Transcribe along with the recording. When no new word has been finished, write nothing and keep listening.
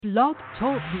Blog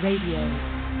Talk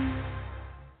Radio.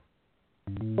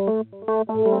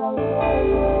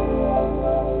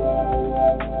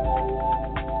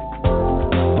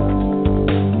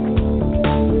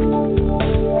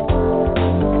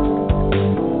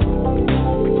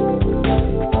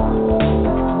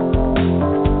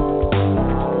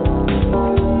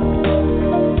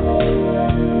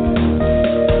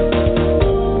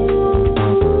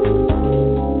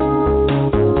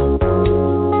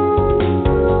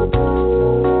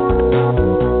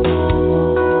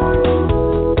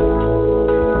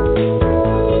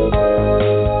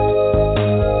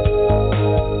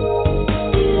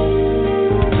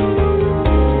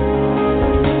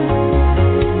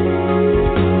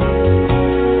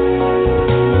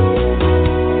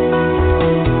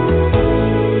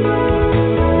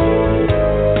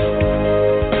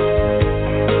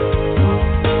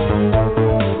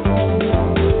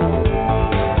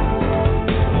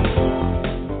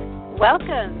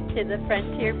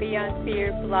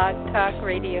 Blog Talk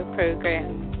Radio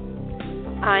program.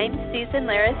 I'm Susan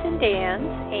Larison-Dans,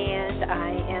 and I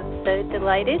am so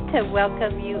delighted to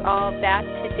welcome you all back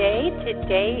today.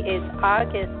 Today is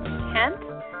August 10th,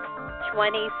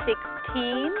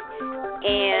 2016,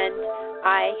 and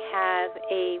I have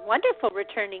a wonderful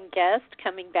returning guest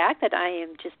coming back that I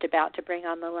am just about to bring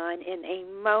on the line in a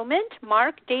moment.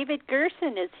 Mark David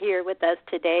Gerson is here with us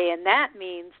today, and that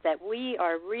means that we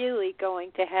are really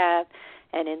going to have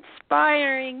an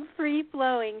inspiring,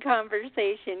 free-flowing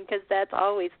conversation, because that's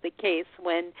always the case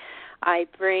when I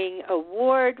bring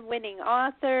award-winning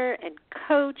author and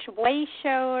coach, way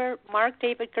shower, Mark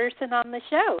David Gerson on the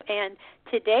show. And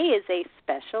today is a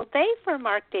special day for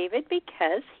Mark David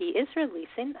because he is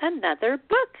releasing another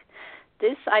book.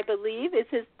 This, I believe, is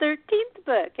his 13th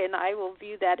book, and I will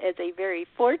view that as a very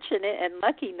fortunate and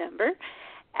lucky number.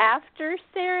 After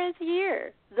Sara's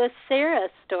Year, The Sara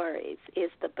Stories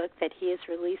is the book that he is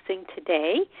releasing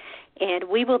today, and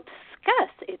we will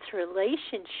discuss its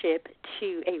relationship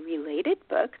to a related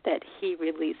book that he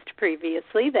released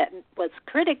previously that was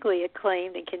critically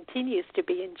acclaimed and continues to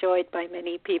be enjoyed by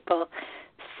many people,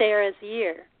 Sara's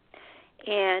Year.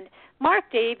 And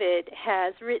Mark David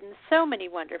has written so many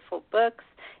wonderful books.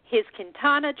 His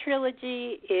Quintana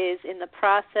trilogy is in the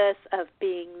process of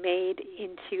being made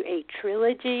into a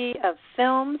trilogy of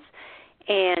films,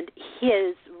 and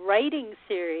his writing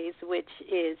series, which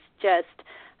is just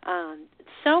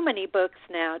so many books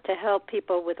now to help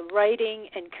people with writing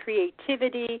and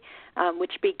creativity,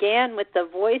 which began with the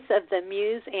voice of the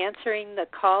muse answering the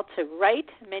call to write.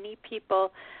 Many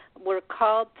people were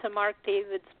called to Mark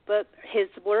David's book, his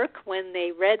work, when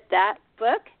they read that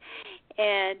book,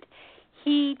 and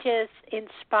he just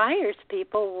inspires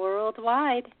people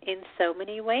worldwide in so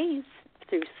many ways,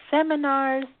 through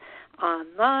seminars,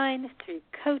 online, through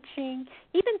coaching,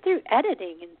 even through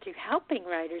editing and through helping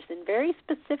writers in very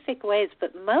specific ways,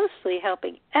 but mostly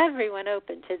helping everyone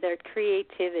open to their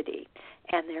creativity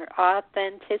and their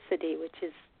authenticity, which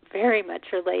is very much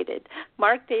related.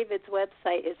 Mark David's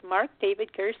website is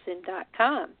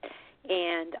markdavidgerson.com.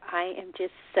 And I am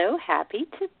just so happy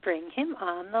to bring him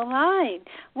on the line.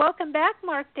 Welcome back,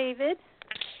 Mark David.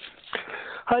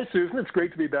 Hi, Susan. It's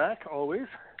great to be back, always.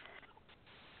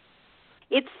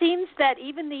 It seems that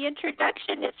even the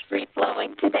introduction is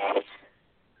free-flowing today.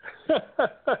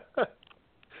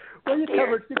 Well, you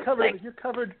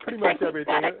covered pretty much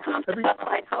everything.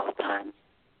 Hold on.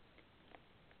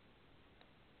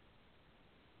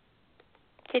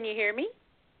 Can you hear me?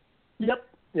 Yep.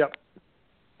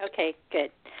 Okay,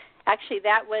 good. Actually,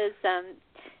 that was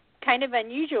kind of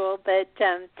unusual, but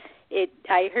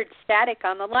I heard static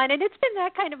on the line, and it's been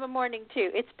that kind of a morning,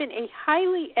 too. It's been a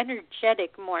highly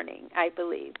energetic morning, I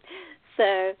believe.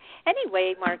 So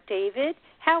anyway, Mark David,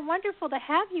 how wonderful to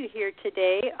have you here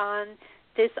today on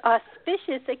this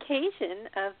auspicious occasion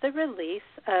of the release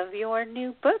of your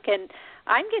new book. And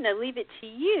I'm going to leave it to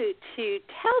you to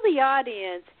tell the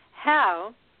audience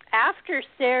how, after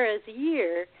Sara's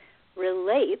Year,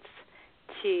 relates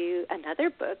to another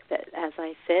book that, as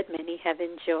I said, many have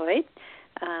enjoyed,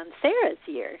 Sara's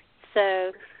Year.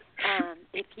 So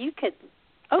if you could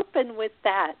open with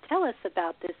that, tell us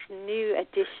about this new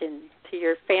addition to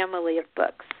your family of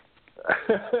books.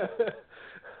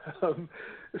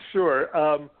 Sure.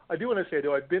 I do want to say,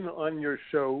 though, I've been on your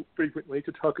show frequently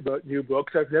to talk about new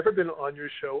books. I've never been on your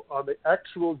show on the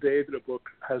actual day that a book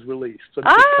has released. So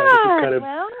this is kind of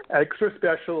extra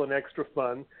special and extra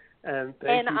fun. And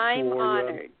I'm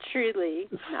honored, truly.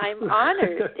 I'm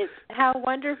honored. It's how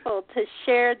wonderful to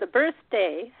share the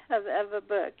birthday of a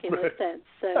book, in a sense.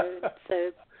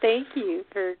 So thank you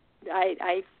for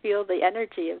I feel the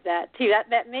energy of that too.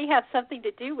 That may have something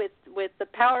to do with with the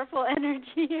powerful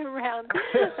energy around the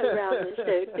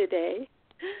show today.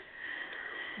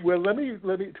 Well, let me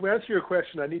to answer your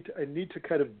question. I need to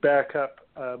kind of back up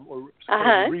or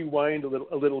kind of rewind a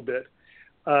little bit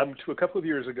to a couple of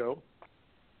years ago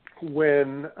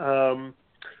when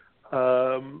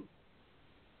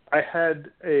I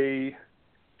had a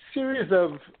series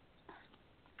of,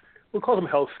 we'll call them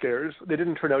health scares. They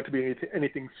didn't turn out to be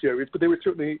anything serious, but they were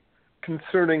certainly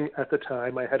concerning at the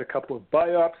time. I had a couple of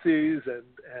biopsies and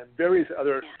various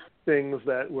other things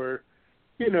that were,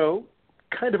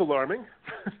 kind of alarming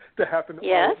to happen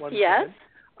all at one time.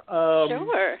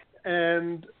 Sure.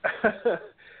 And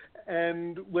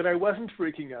and when I wasn't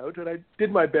freaking out, and I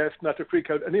did my best not to freak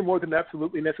out any more than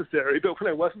absolutely necessary, but when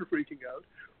I wasn't freaking out,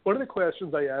 one of the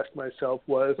questions I asked myself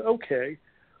was, okay,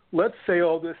 let's say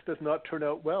all this does not turn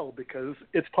out well, because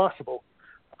it's possible.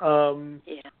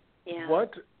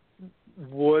 What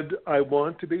would I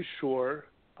want to be sure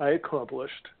I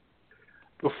accomplished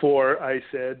before I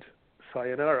said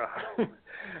sayonara?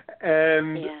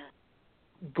 And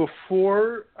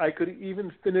before I could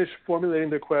even finish formulating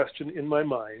the question in my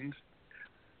mind,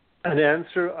 an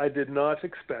answer I did not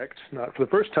expect, not for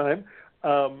the first time,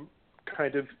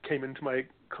 kind of came into my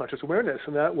conscious awareness,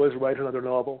 and that was write another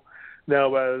novel.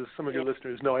 Now, as some of your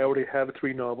listeners know, I already have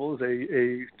 3 novels,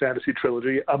 a fantasy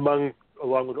trilogy, along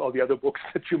with all the other books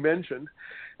that you mentioned.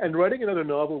 And writing another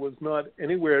novel was not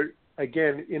anywhere,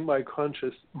 again, in my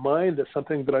conscious mind as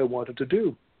something that I wanted to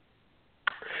do.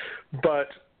 But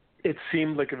it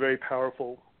seemed like I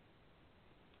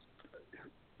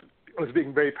was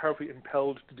being very powerfully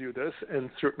impelled to do this, and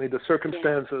certainly the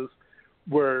circumstances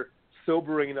were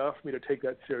sobering enough for me to take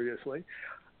that seriously.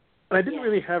 And I didn't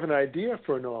really have an idea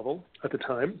for a novel at the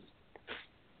time,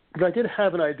 but I did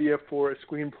have an idea for a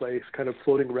screenplay kind of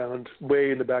floating around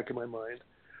way in the back of my mind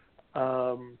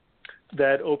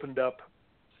that opened up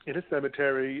in a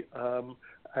cemetery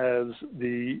as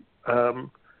the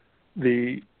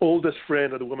oldest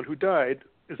friend of the woman who died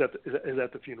is at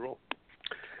the funeral.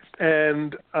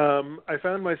 And I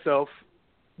found myself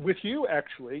with you,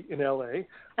 actually, in L.A.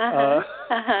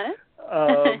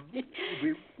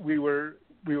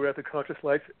 We were at the Conscious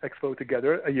Life Expo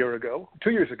together 2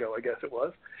 years ago, I guess it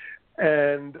was.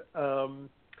 And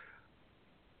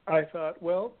I thought,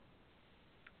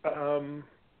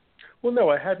 no,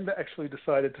 I hadn't actually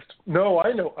decided.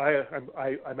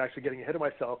 I'm actually getting ahead of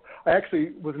myself. I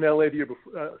actually was in LA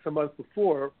some months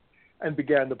before and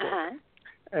began the book.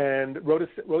 And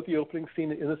wrote the opening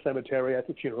scene in the cemetery at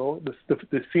the funeral.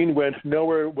 The scene went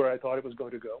nowhere where I thought it was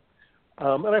going to go.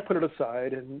 And I put it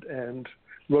aside and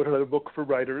wrote another book for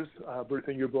writers,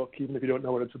 birthing your book, even if you don't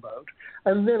know what it's about.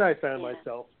 And then I found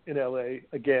myself in LA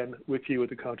again with you at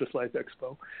the Conscious Life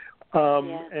Expo.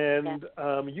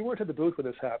 You weren't at the booth when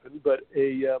this happened, but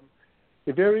a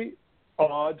very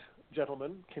odd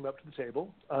gentleman came up to the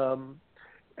table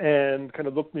and kind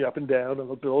of looked me up and down and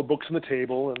looked at all the books on the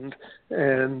table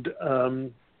and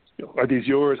are these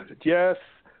yours? I said, yes.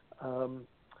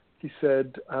 He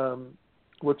said,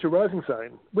 what's your rising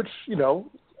sign? Which,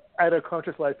 at a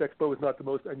Conscious Life Expo is not the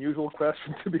most unusual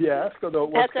question to be asked, although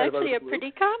it was That's actually a pretty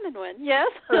common one,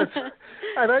 yes.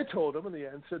 And I told him, and the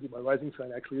answer, my rising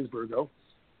sign actually is Virgo.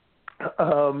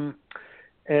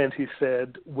 And he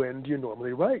said, when do you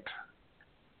normally write?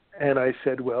 And I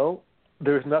said, well,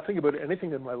 there's nothing about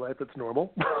anything in my life that's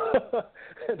normal.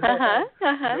 I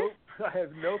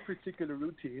have no particular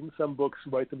routine. Some books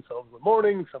write themselves in the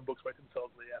morning, some books write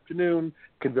themselves in the afternoon,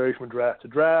 can vary from draft to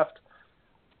draft.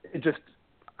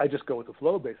 I just go with the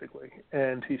flow, basically.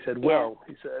 And he said,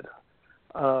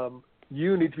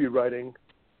 you need to be writing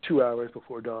 2 hours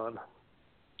before dawn.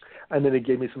 And then he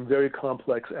gave me some very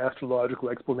complex astrological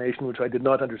explanation, which I did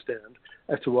not understand,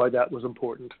 as to why that was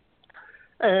important.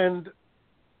 And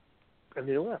then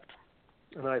he left.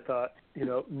 And I thought,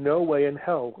 no way in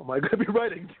hell am I going to be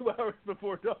writing 2 hours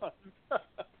before dawn.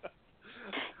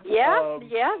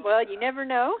 Well, you never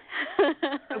know.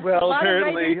 Well,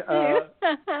 apparently,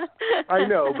 I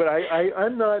know, but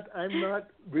I'm not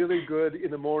really good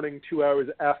in the morning 2 hours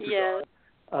after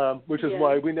dawn, which is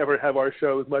why we never have our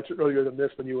shows much earlier than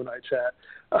this when you and I chat.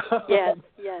 Yes,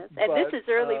 and this is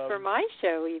early for my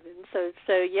show even. So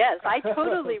yes, I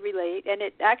totally relate, and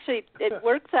it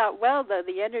works out well though.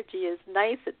 The energy is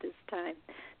nice at this time,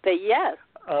 but yes.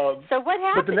 So what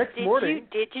happened? But the next morning,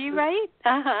 did you write?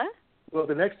 Well,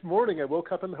 the next morning I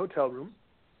woke up in the hotel room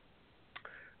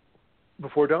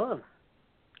before dawn,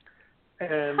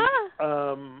 and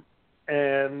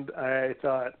I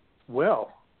thought,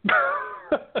 well,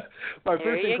 my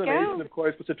first inclination, of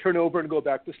course, was to turn over and go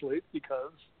back to sleep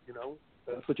because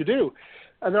that's what you do.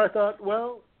 And then I thought,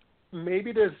 well,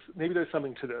 maybe there's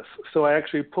something to this. So I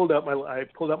actually pulled out my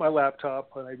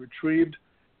laptop and I retrieved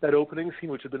that opening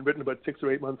scene, which had been written about 6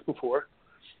 or 8 months before,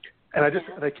 and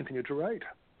I continued to write.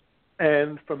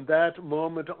 And from that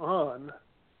moment on,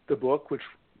 the book, which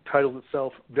titled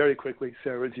itself very quickly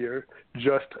Sara's Year,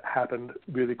 just happened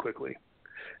really quickly.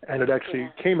 And it actually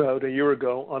came out a year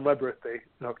ago on my birthday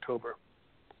in October.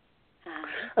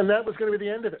 And that was going to be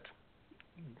the end of it.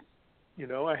 You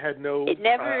know, I had no... It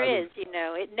never is, you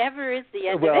know. It never is the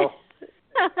end of it.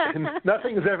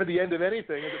 Nothing is ever the end of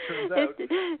anything, as it turns out.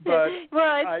 But it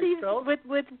seems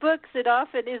with books it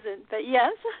often isn't, but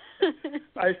yes.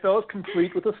 I felt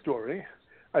complete with the story.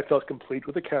 I felt complete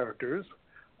with the characters.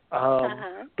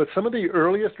 But some of the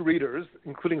earliest readers,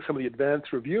 including some of the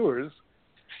advanced reviewers,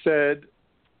 said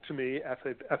to me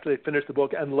after they finished the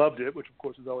book and loved it, which of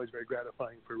course is always very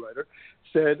gratifying for a writer,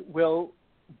 said, well,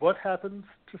 what happens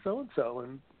to so-and-so?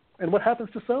 And what happens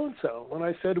to so-and-so? And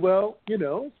I said, well, you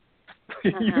know,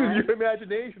 use your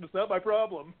imagination. It's not my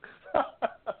problem.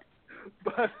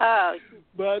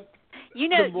 But you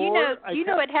know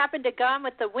what happened to Gone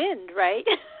with the Wind, right?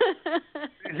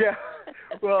 Yeah.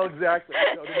 Well, exactly.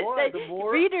 So the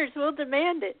more readers will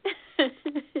demand it.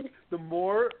 The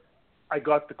more I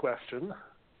got the question,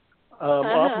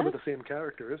 often with the same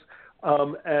characters,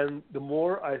 and the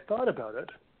more I thought about it,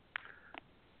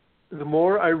 the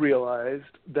more I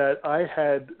realized that I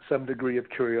had some degree of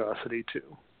curiosity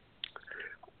too.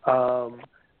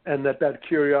 And that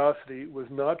curiosity was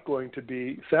not going to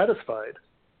be satisfied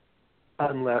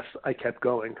unless I kept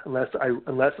going, unless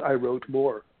I wrote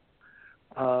more.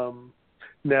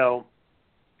 Now,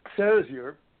 Sara's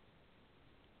Year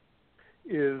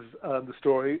is the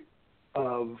story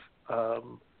of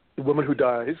the woman who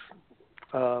dies,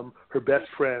 her best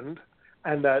friend,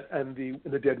 and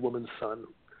the dead woman's son.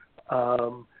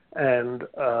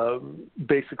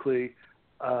 Basically,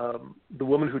 the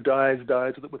woman who dies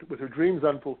with her dreams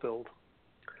unfulfilled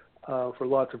for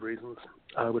lots of reasons,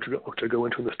 which I go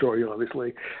into in the story,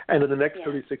 obviously. And in the next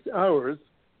 36 hours,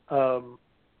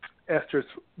 Esther's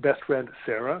best friend,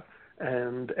 Sara,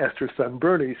 and Esther's son,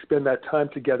 Bernie, spend that time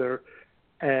together,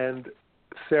 and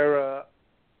Sara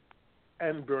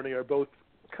and Bernie are both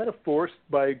kind of forced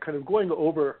by kind of going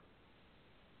over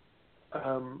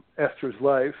Esther's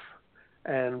life,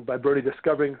 and by Bernie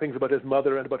discovering things about his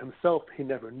mother and about himself he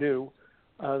never knew.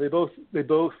 They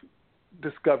both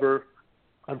discover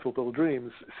unfulfilled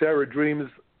dreams. Dreams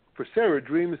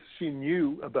she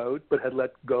knew about but had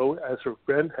let go, as her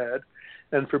friend had,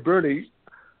 and for Bernie,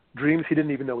 dreams he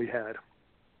didn't even know he had.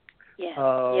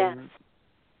 Yeah.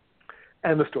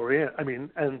 And the story,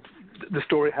 and the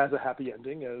story has a happy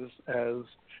ending as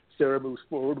Sara moves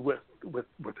forward with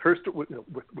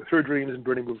her dreams, and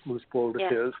Bernie moves forward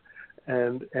with his.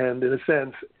 And in a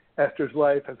sense, Esther's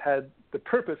life has had the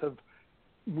purpose of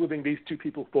moving these two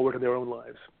people forward in their own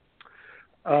lives.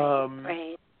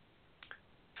 Right.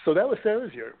 So that was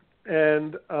Sara's Year.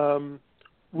 And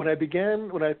when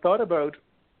I thought about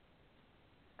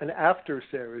an after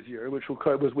Sara's Year, which was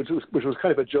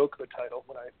kind of a joke of a title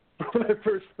when I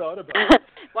first thought about it.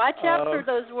 Watch out for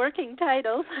those working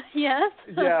titles. Yes.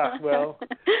 Yeah. Well,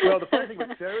 the funny thing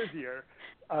with Sara's Year,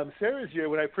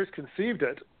 when I first conceived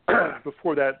it,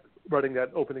 before writing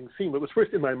that opening scene, what was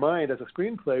first in my mind as a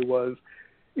screenplay was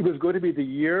it was going to be the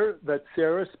year that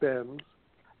Sara spends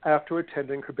after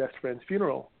attending her best friend's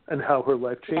funeral, and how her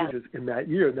life changes in that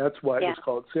year. And that's why it was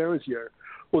called Sara's Year.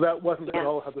 Well, that wasn't at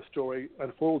all how the story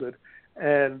unfolded.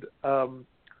 And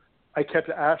I kept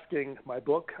asking my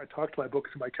book, I talked to my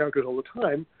books and my characters all the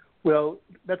time, well,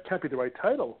 that can't be the right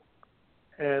title.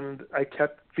 And I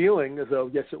kept feeling as though,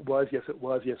 yes, it was. And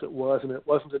it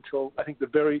wasn't until I think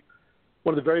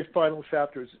one of the very final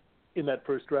chapters in that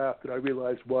first draft that I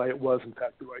realized why it was, in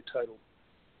fact, the right title.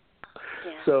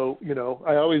 Yeah. So,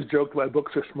 I always joke my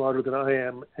books are smarter than I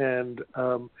am, and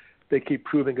they keep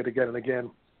proving it again and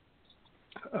again.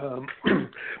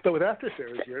 But with After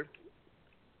Sara's Year,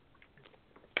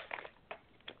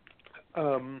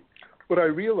 what I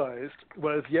realized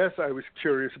was, yes, I was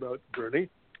curious about Bernie,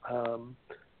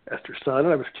 Esther's son,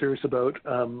 and I was curious about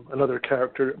another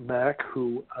character, Mac,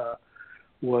 who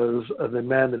was the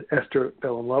man that Esther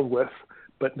fell in love with,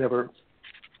 but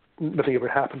nothing ever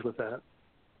happened with that.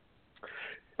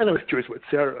 And I was curious about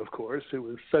Sara, of course, who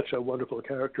was such a wonderful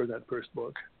character in that first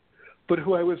book. But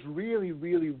who I was really,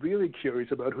 really, really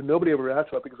curious about, who nobody ever asked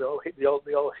about because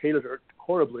they all hated her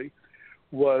horribly,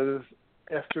 was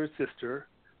Esther's sister,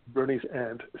 Bernie's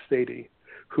aunt, Sadie,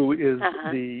 who is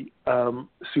the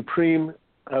supreme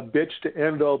bitch to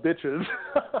end all bitches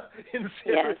in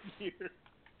Sara's Year.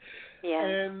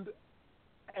 Yeah.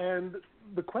 And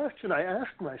the question I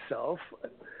asked myself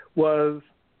was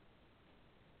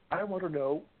I want to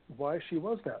know why she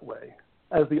was that way.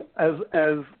 As the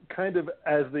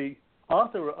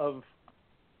author of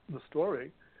the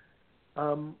story,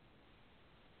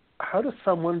 how does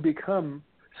someone become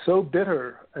so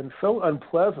bitter and so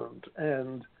unpleasant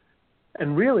and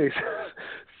really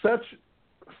such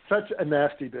a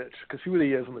nasty bitch? Because she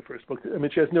really is in the first book. I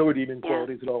mean, she has no redeeming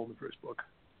qualities at all in the first book.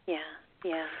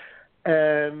 Yeah.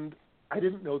 And I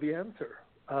didn't know the answer.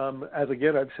 As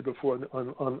again, I've said before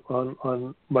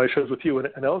on my shows with you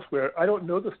and elsewhere, I don't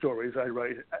know the stories I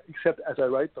write except as I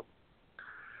write them.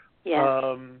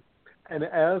 Yeah. And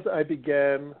as I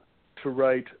began to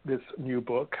write this new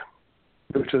book,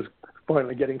 which is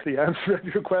finally getting to the answer of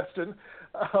your question,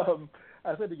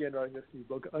 as I began writing this new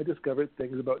book, I discovered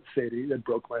things about Sadie that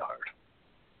broke my heart.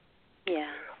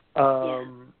 Yeah.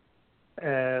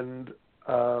 And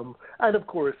of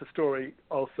course, the story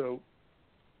also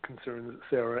concerns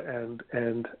Sara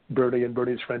and Bernie and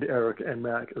Bernie's friend Eric and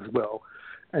Mac as well,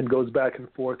 and goes back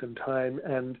and forth in time.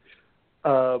 And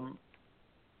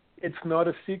it's not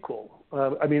a sequel.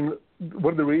 I mean,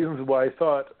 one of the reasons why I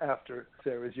thought After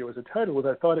Sara's Year was a title was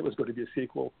I thought it was going to be a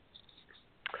sequel.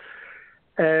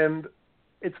 And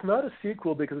it's not a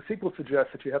sequel because the sequel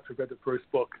suggests that you have to read the first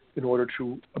book in order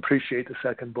to appreciate the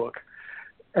second book.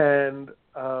 And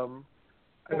I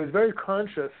was very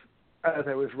conscious as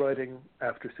I was writing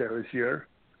After Sara's Year,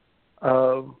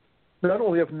 not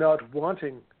only of not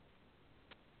wanting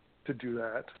to do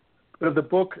that, but of the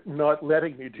book not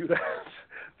letting me do that.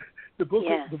 The book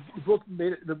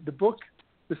made it,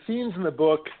 the scenes in the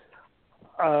book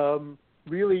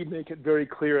really make it very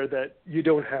clear that you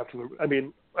don't have to. I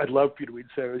mean, I'd love for you to read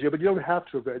Sara's Year, but you don't have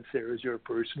to have read Sara's Year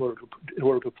first in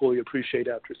order to fully appreciate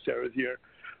After Sara's Year.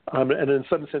 And in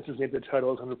some senses, maybe the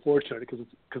title is unfortunate because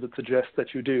it suggests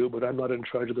that you do, but I'm not in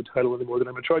charge of the title any more than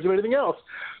I'm in charge of anything else.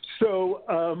 So,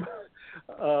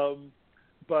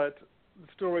 but the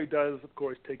story does, of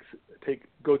course,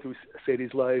 go through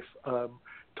Sadie's life,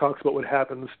 talks about what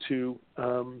happens to,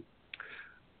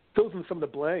 fills in some of the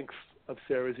blanks of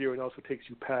Sara's Year, and also takes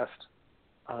you past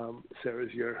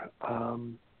Sara's Year.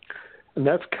 And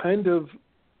that's kind of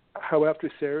how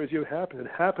After Sara's Year happened.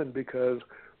 It happened because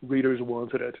readers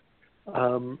wanted it.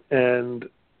 And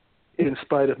in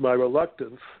spite of my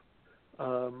reluctance,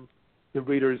 the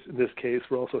readers in this case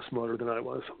were also smarter than I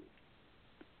was.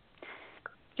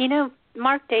 You know,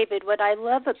 Mark David, what I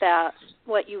love about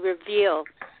what you reveal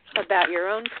about your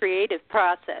own creative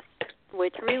process,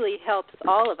 which really helps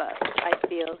all of us, I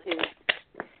feel,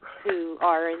 who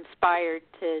are inspired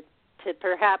to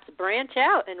perhaps branch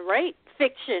out and write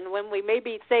fiction when we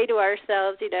maybe say to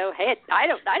ourselves, you know, hey, I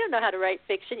don't know how to write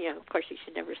fiction. You know, of course, you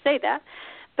should never say that.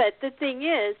 But the thing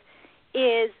is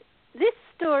this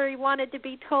story wanted to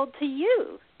be told to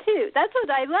you too. That's what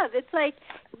I love. It's like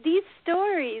these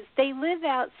stories, they live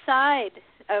outside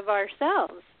of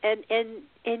ourselves, and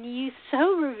you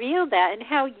so reveal that, and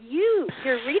how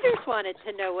your readers wanted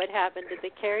to know what happened to the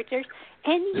characters,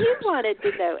 and you wanted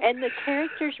to know, and the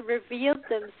characters revealed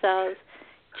themselves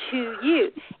to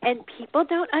you. And people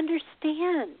don't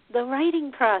understand the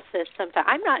writing process sometimes.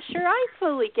 I'm not sure I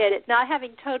fully get it, not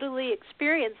having totally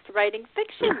experienced writing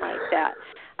fiction like that.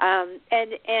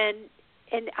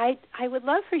 And I would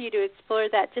love for you to explore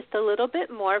that just a little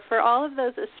bit more for all of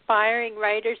those aspiring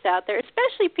writers out there,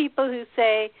 especially people who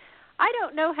say, I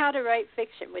don't know how to write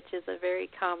fiction, which is a very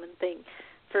common thing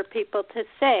for people to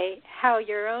say, how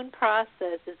your own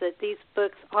process is that these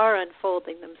books are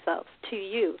unfolding themselves to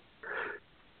you.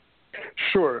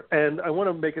 Sure, and I want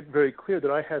to make it very clear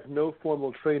that I have no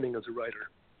formal training as a writer.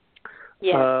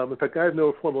 Yeah. In fact, I have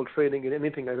no formal training in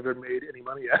anything I've ever made any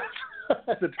money at,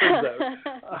 as it turns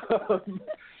out.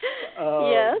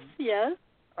 Yes.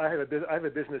 I have a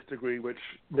business degree which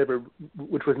never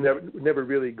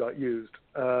really got used.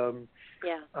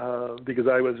 Because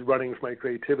I was running for my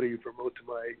creativity for most of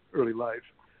my early life.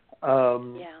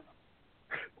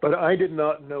 But I did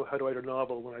not know how to write a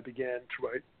novel when I began to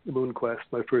write The Moon Quest,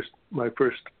 my first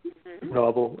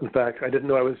novel. In fact, I didn't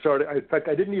know I was starting. In fact,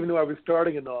 I didn't even know I was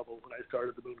starting a novel when I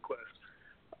started The Moon Quest.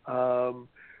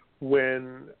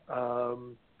 When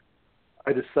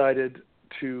I decided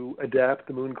to adapt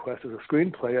The Moon Quest as a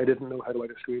screenplay, I didn't know how to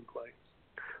write a screenplay.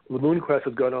 Well, The Moon Quest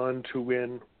has gone on to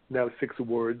win now 6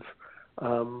 awards,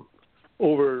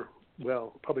 over,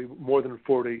 probably more than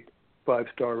 40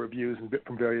 5-star reviews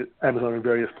from various Amazon and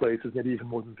various places, maybe even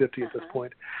more than 50 at this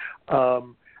point.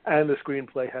 And the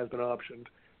screenplay has been optioned.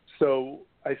 So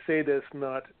I say this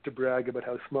not to brag about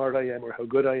how smart I am or how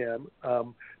good I am,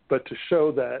 but to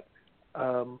show that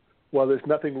while there's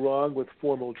nothing wrong with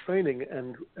formal training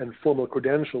and formal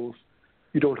credentials,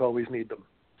 you don't always need them.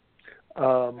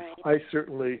 Right. I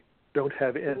certainly don't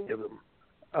have any of them.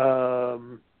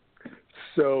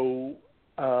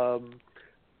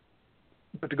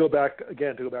 But to go back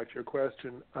to your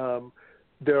question,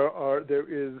 there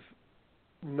is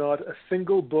not a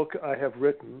single book I have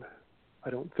written, I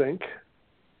don't think,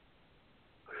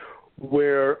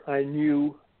 where I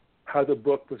knew how the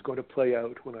book was going to play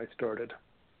out when I started.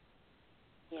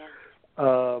 Yeah.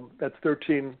 That's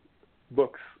 13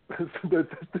 books. That's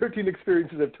 13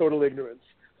 experiences of total ignorance.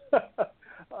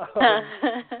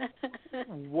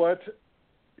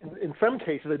 In some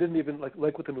cases, I didn't even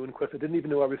like with the Moon Quest. I didn't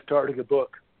even know I was starting a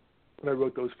book when I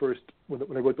wrote those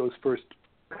first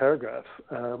paragraphs.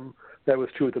 That was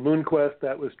true with the Moon Quest.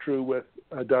 That was true with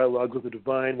Dialogues with the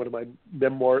Divine, one of my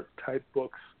memoir type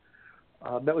books.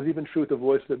 That was even true with The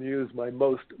Voice of the Muse, my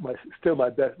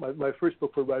first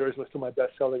book for writers, was still my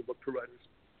best-selling book for writers.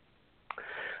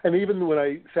 And even when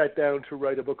I sat down to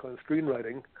write a book on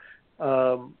screenwriting,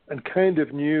 and kind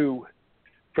of knew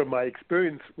from my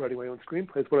experience writing my own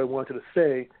screenplays what I wanted to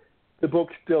say, the book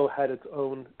still had its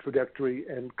own trajectory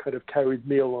and kind of carried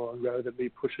me along rather than me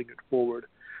pushing it forward.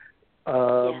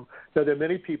 Now, there are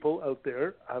many people out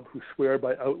there who swear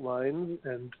by outlines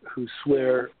and who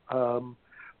swear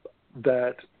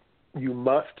that you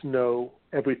must know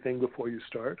everything before you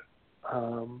start.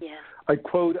 I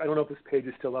quote, I don't know if this page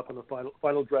is still up on the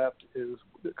final draft is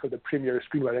the premier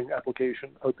screenwriting application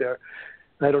out there.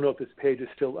 And I don't know if this page is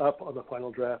still up on the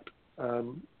final draft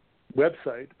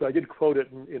website, but I did quote it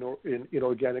in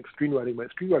Organic Screenwriting, my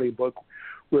screenwriting book,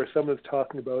 where someone is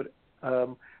talking about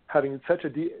having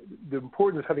the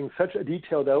importance of having such a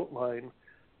detailed outline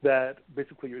that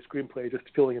basically your screenplay is just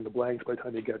filling in the blanks by the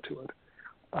time you get to it.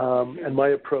 And my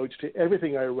approach to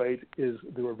everything I write is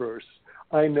the reverse.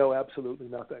 I know absolutely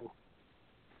nothing.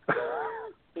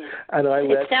 And I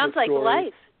let it sounds the story, like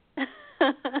life.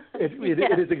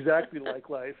 It is exactly like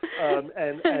life.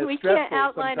 And we can't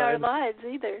outline our lives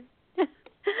either.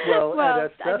 Well, and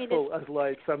as stressful as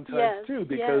life sometimes too,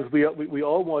 because we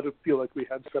all want to feel like we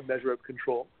have some measure of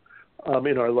control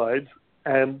in our lives,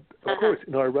 and of course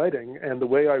in our writing. And the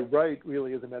way I write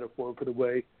really is a metaphor for the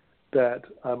way that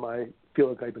I feel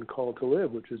like I've been called to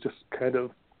live, which is just kind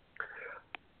of,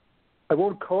 I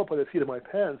won't call it by the seat of my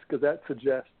pants because that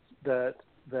suggests that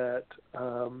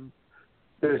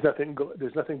there's nothing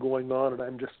going on and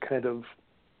I'm just kind of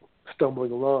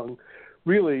stumbling along.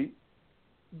 Really,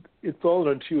 it's all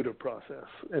an intuitive process,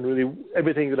 and really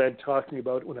everything that I'm talking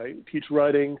about when I teach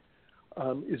writing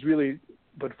is really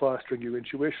about fostering your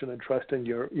intuition and trusting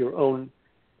your own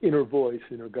inner voice,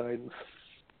 inner guidance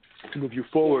to move you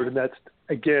forward. And that's,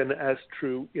 again, as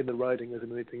true in the writing as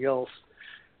in anything else.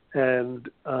 And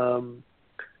I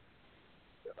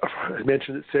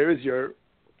mentioned that Sarah's year,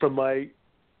 from my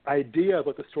idea of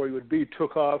what the story would be,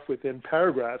 took off within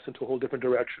paragraphs into a whole different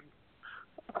direction.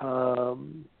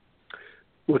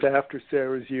 With After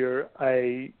Sarah's Year,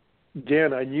 I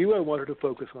knew I wanted to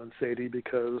focus on Sadie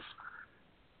because,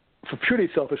 for purely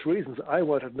selfish reasons, I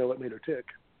wanted to know what made her tick.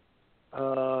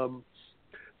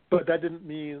 But that didn't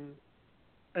mean,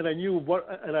 and I knew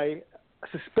I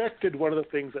suspected one of the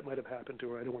things that might have happened to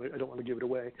her. I don't want to give it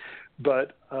away,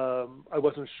 but I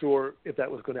wasn't sure if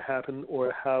that was going to happen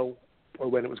or how or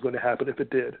when it was going to happen. If it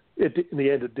did, in the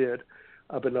end it did,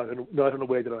 but not in a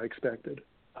way that I expected.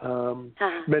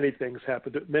 Many things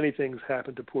happened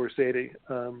to poor Sadie.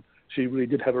 She really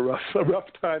did have a rough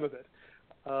time of it.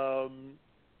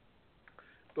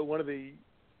 But one of the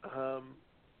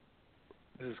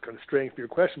this is kind of strange for your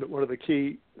question, but one of the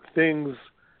key things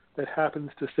that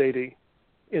happens to Sadie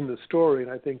in the story,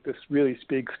 and I think this really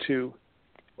speaks to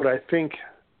what I think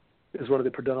is one of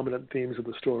the predominant themes of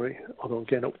the story, although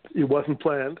again it wasn't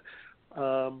planned,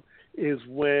 is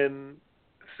when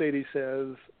Sadie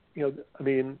says,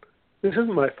 this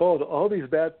isn't my fault. All these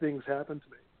bad things happen to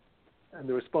me. And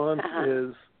the response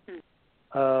is,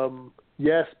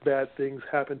 yes, bad things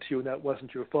happened to you, and that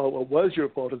wasn't your fault. What was your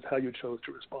fault is how you chose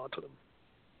to respond to them.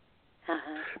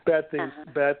 Bad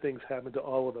things happen to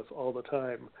all of us all the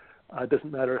time. It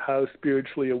doesn't matter how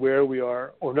spiritually aware we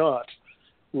are or not.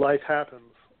 Life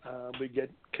happens. We get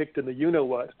kicked in the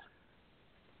you-know-what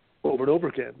over and over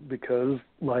again because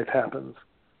life happens.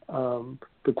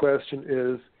 The question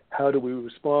is, how do we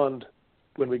respond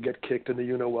when we get kicked in the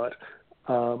you-know-what?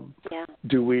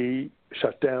 Do we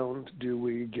shut down? Do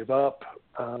we give up?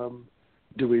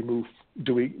 Do we move?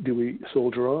 Do we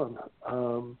soldier on?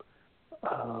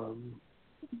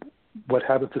 What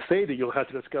happens to Sadie? You'll have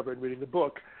to discover in reading the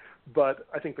book. But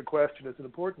I think the question is an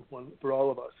important one for all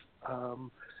of us,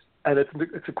 and it's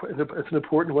an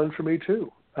important one for me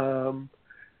too,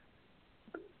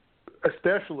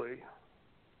 especially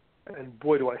and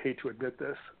boy, do I hate to admit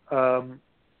this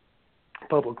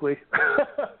publicly.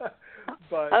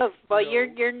 But,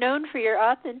 you're known for your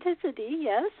authenticity,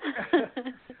 yes.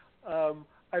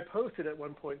 I posted at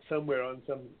one point somewhere on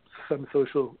some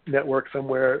social network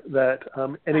somewhere that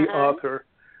any author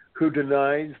who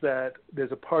denies that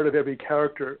there's a part of every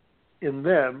character in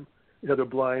them is either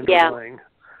blind or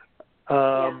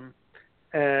lying.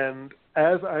 And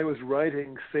as I was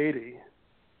writing Sadie,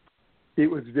 it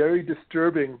was very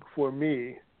disturbing for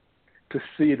me to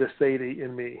see the Sadie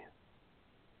in me.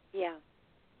 Yeah.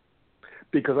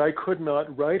 Because I could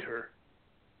not write her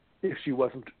if she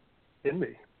wasn't in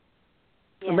me.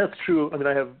 Yeah. And that's true. I mean,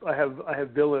 I have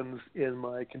villains in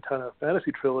my Quintana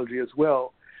fantasy trilogy as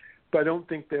well, but I don't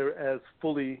think they're as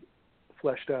fully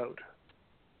fleshed out.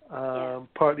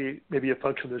 Partly maybe a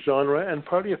function of the genre, and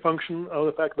partly a function of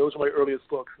the fact those are my earliest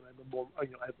books, and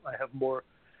I have more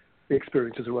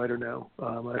experience as a writer now.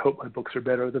 I hope my books are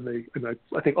better than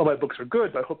I think all my books are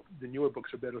good, but I hope the newer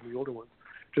books are better than the older ones,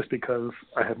 just because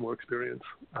I have more experience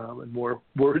and more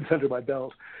words under my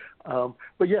belt.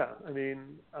 But yeah, I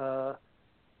mean,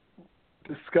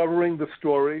 discovering the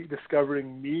story,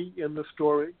 discovering me in the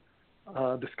story,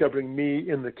 discovering me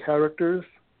in the characters.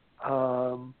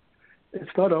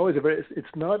 It's not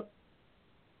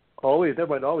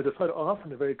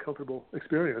often a very comfortable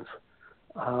experience.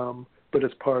 But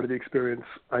it's part of the experience,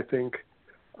 I think,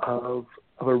 of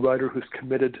a writer who's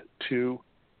committed to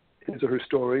his or her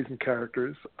stories and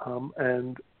characters,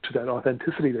 and to that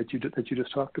authenticity that you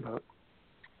just talked about.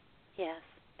 Yes.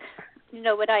 You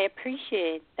know, what I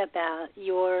appreciate about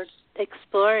your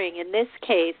exploring, in this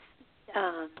case,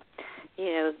 a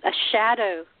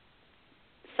shadow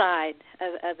side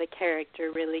of a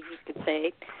character, really, you could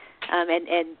say,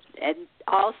 and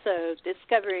also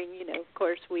discovering, of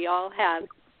course, we all have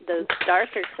those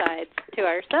darker sides to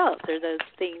ourselves, or those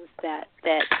things that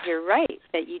you're right,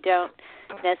 that you don't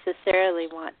necessarily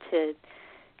want to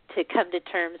come to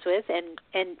terms with,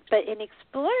 but in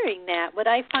exploring that, what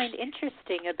I find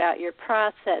interesting about your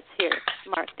process here,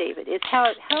 Mark David, is how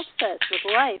it helps us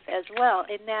with life as well,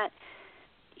 in that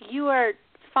you are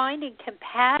finding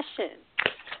compassion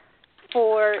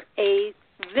for a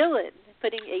villain,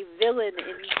 putting a villain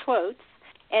in quotes,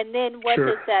 and then what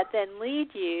does that then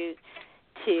lead you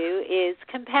to is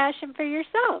compassion for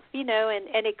yourself,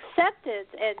 and acceptance,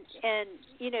 and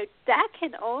that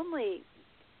can only,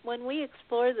 when we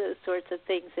explore those sorts of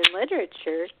things in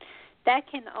literature, that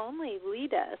can only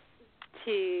lead us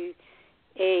to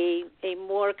a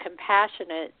more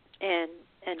compassionate and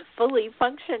fully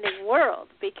functioning world,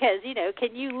 because,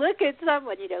 can you look at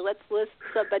someone, let's list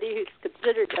somebody who's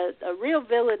considered a real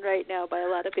villain right now by a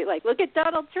lot of people, like look at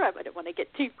Donald Trump. I don't want to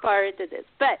get too far into this,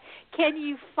 but can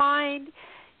you find,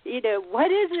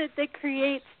 what is it that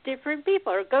creates different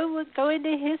people, or go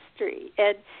into history,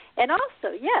 and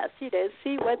also, yes,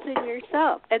 see what's in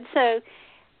yourself. And so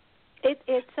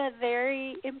it's a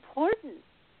very important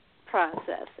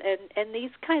process, and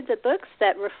these kinds of books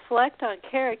that reflect on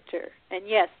character. And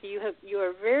yes, you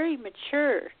are very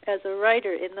mature as a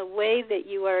writer in the way that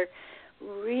you are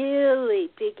really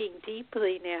digging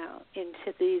deeply now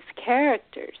into these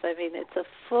characters. I mean, it's a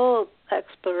full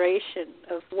exploration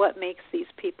of what makes these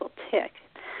people tick.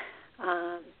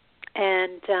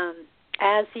 And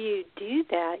as you do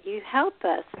that, you help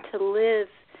us to live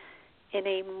in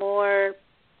a more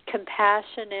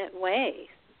compassionate way,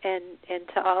 and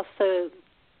to also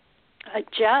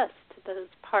adjust those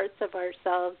parts of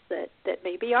ourselves that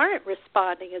maybe aren't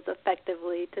responding as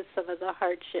effectively to some of the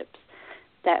hardships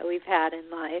that we've had in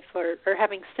life, or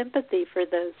having sympathy for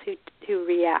those who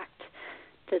react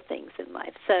to things in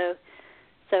life. So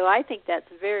I think that's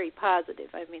very positive.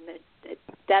 I mean,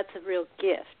 that's a real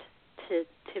gift to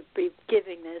be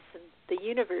giving this, and the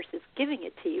universe is giving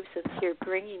it to you, since you're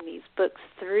bringing these books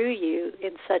through you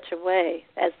in such a way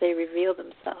as they reveal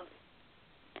themselves.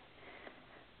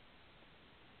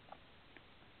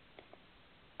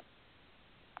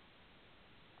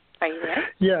 Are you there?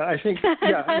 Yeah, I think.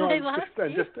 Yeah, no,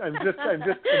 I'm just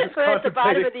We're at the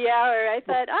bottom of the hour. I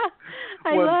thought,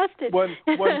 I lost it. One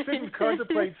shouldn't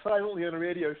contemplate silently on a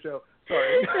radio show.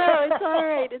 Sorry. No, it's all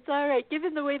right. It's all right.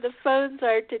 Given the way the phones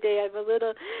are today, I'm a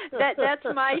little. That's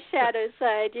my shadow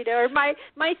side, or my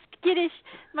skittish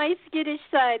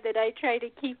side that I try to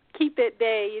keep at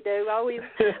bay. Always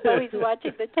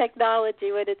watching the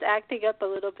technology when it's acting up a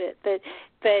little bit.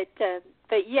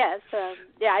 But yes,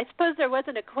 I suppose there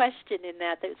wasn't a question in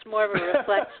that. It was more of a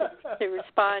reflection to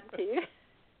respond to.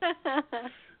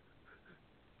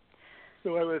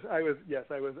 So I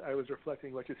was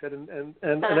reflecting what you said, and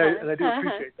I do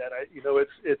appreciate that.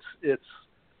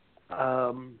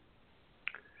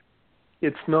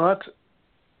 it's not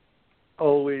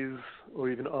always or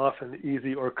even often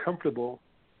easy or comfortable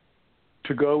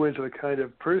to go into the kind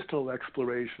of personal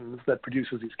explorations that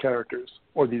produces these characters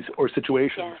or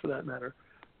situations for that matter.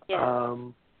 Yeah.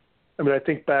 I mean, I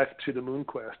think back to The Moon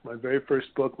Quest, my very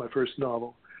first book, my first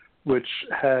novel, which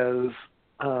has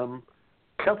two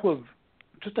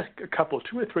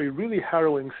or three really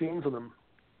harrowing scenes in them,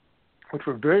 which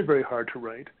were very, very hard to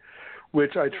write,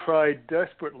 which I tried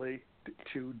desperately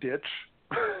to ditch.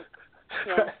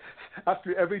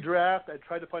 After every draft, I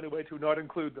tried to find a way to not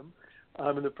include them.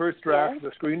 In the first draft of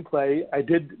the screenplay, I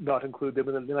did not include them,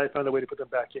 and then I found a way to put them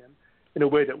back in a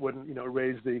way that wouldn't,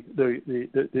 raise the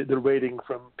rating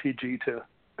from PG to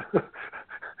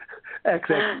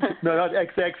XX. No, not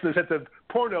XX in the sense of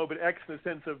porno, but X in the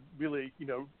sense of really,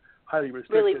 highly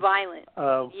restricted. Really violent.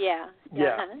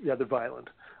 They're violent.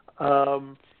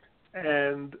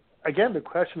 And again, the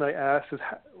question I asked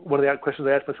one of the questions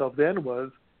I asked myself then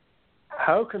was,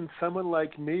 how can someone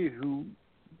like me who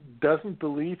doesn't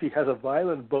believe he has a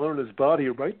violent bone in his body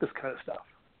write this kind of stuff?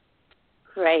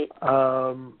 Right.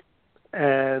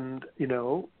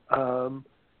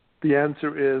 The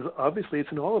answer is obviously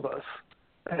it's in all of us.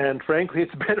 And frankly,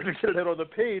 it's better to get it out on the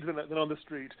page than on the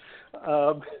street,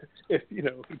 if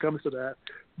it comes to that.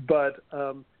 But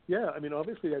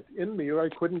obviously that's in me, or I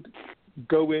couldn't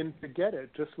go in to get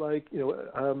it. Just like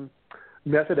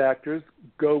method actors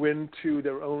go into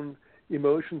their own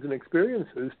emotions and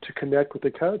experiences to connect with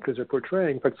the characters they're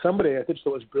portraying. In fact, somebody I think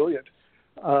thought was brilliant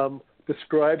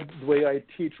described the way I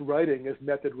teach writing as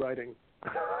method writing.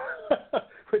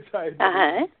 Which I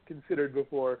hadn't considered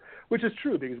before, which is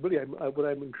true, because really what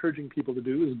I'm encouraging people to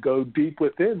do is go deep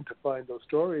within to find those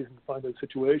stories and find those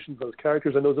situations, those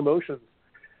characters, and those emotions.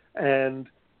 And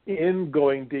in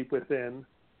going deep within,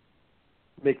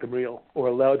 make them real, or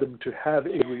allow them to have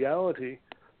a reality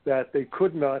that they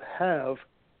could not have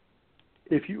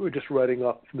if you were just writing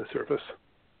off from the surface.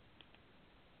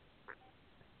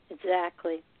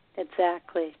 Exactly.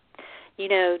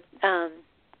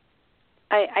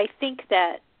 I think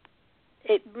that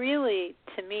it really,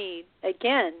 to me,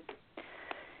 again,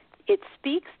 it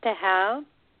speaks to how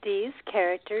these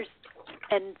characters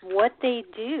and what they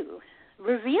do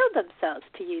reveal themselves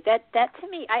to you. That to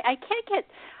me, I can't get,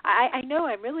 I know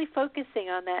I'm really focusing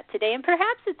on that today, and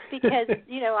perhaps it's because,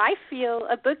 I feel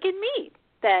a book in me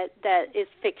that is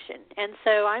fiction. And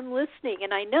so I'm listening,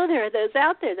 and I know there are those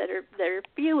out there that are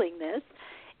feeling this.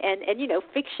 And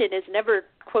fiction is never,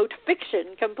 quote,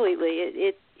 fiction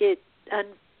completely. It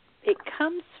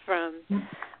comes from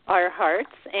our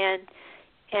hearts, and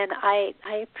I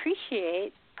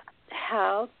appreciate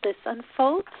how this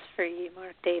unfolds for you,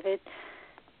 Mark David.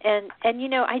 And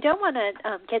I don't want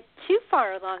to get too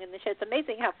far along in the show. It's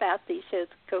amazing how fast these shows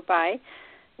go by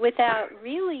without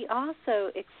really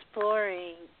also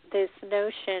exploring this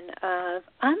notion of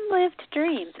unlived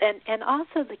dreams and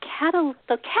also the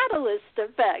catalyst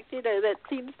effect, that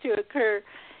seems to occur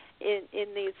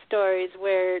in these stories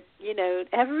where,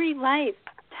 every life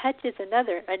touches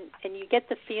another, and you get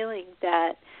the feeling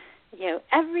that,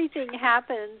 everything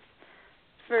happens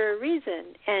for a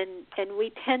reason, and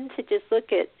we tend to just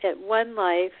look at one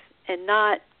life and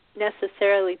not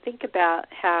necessarily think about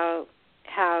how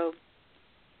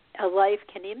a life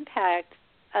can impact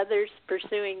others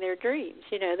pursuing their dreams.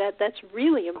 That's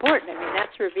really important. I mean,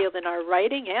 that's revealed in our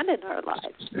writing and in our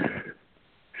lives.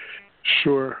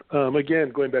 Sure.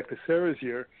 Again, going back to Sara's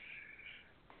year,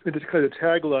 the kind of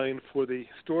tagline for the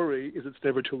story is "It's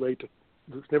never too late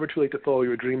to follow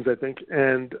your dreams." I think,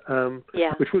 and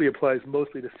which really applies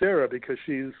mostly to Sara because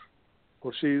she's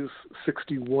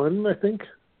 61, I think,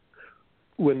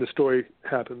 when the story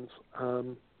happens,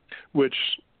 which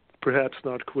perhaps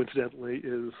not coincidentally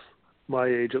is my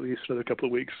age, at least another couple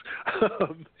of weeks.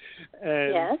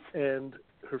 And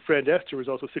her friend Esther was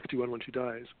also 61 when she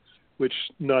dies, which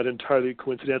not entirely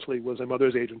coincidentally was my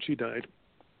mother's age when she died.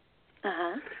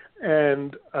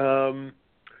 And,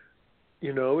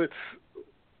 it's,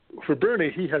 for Bernie,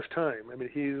 he has time. I mean,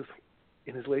 he's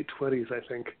in his late 20s, I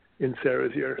think, in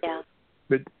Sara's year.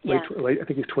 Late, I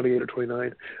think he's 28 or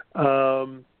 29.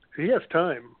 He has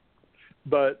time.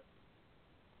 But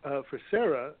for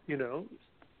Sara,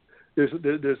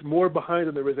 there's more behind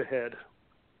than there is ahead,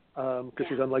 because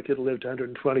she's unlikely to live to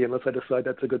 120 unless I decide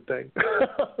that's a good thing.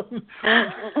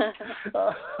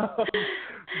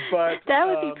 But that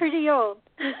would be pretty old.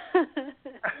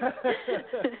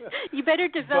 You better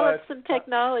develop some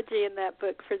technology in that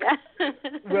book for that.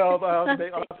 Well, they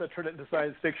also turn it into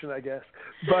science fiction, I guess.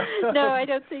 But no, I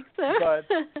don't think so.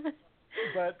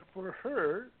 But for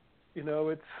her,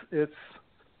 it's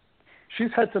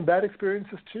she's had some bad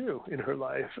experiences too in her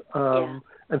life, and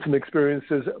some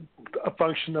experiences, a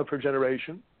function of her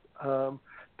generation,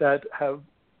 that have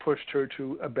pushed her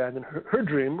to abandon her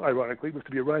dream, ironically, was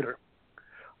to be a writer.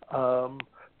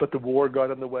 But the war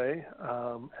got in the way,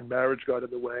 and marriage got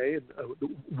in the way, and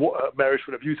marriage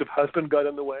with an abusive husband got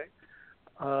in the way,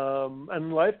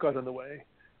 and life got in the way.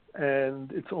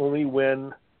 And it's only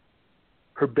when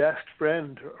her best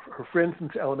friend, her friend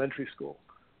since elementary school,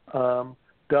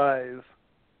 dies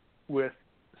with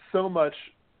so much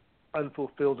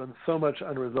unfulfilled and so much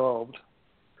unresolved,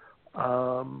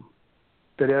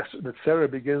 that Sara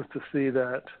begins to see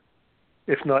that,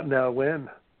 if not now, when,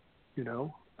 you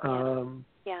know.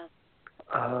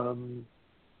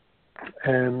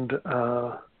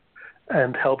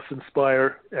 And helps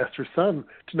inspire Esther's son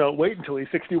to not wait until he's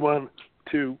 61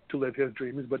 to live his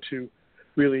dreams, but to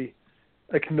really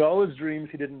acknowledge dreams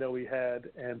he didn't know he had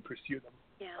and pursue them.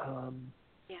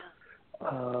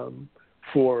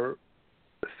 For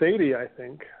Sadie, I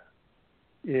think,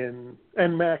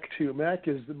 and Mac too. Mac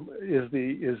is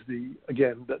the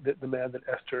again the man that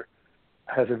Esther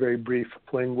has a very brief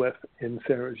fling with in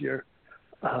Sarah's year.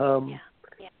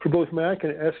 For both Mac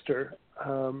and Esther,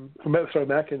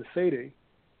 Mac and Sadie,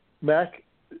 Mac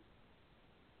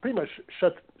pretty much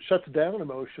shuts down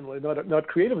emotionally, not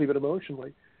creatively but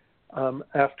emotionally,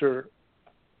 after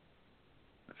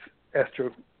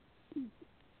Esther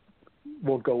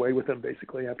won't go away with him.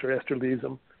 Basically, after Esther leaves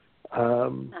him,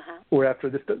 or after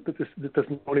this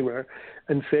doesn't go anywhere,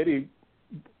 and Sadie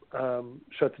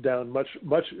shuts down much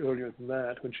earlier than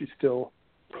that, when she's still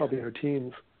probably in her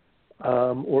teens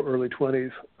or early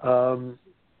 20s.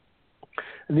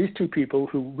 And these two people,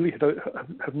 who really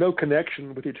have no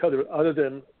connection with each other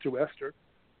than through Esther,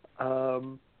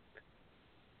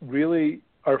 really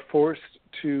are forced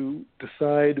to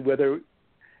decide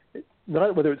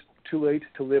not whether it's too late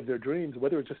to live their dreams,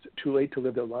 whether it's just too late to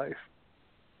live their life,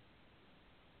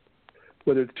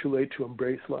 whether it's too late to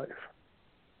embrace life.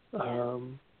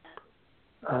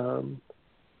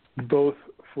 Both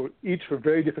for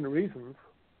very different reasons,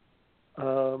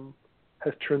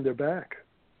 has turned their back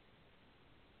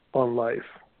on life,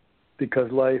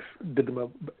 because life did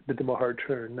them a hard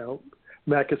turn. Now,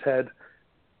 Mac has had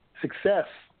success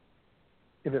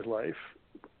in his life,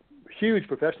 huge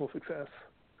professional success.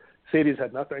 Sadie's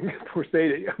had nothing. Poor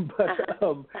Sadie.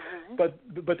 But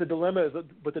the dilemma is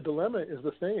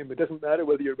the same. It doesn't matter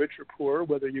whether you're rich or poor,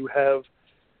 whether you have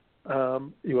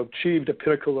achieved a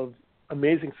pinnacle of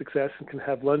amazing success and can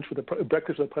have lunch with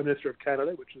breakfast with the Prime Minister of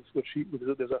Canada,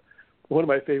 there's one of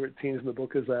my favorite scenes in the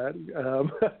book is that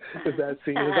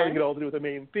scene. It has nothing at all to do with the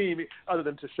main theme, other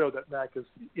than to show that Mac is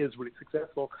really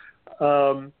successful.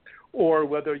 Or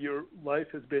whether your life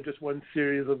has been just one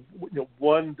series of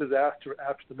one disaster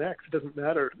after the next. It doesn't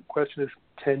matter. The question is,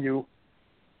 can you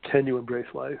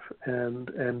embrace life?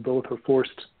 And both are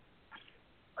forced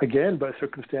again by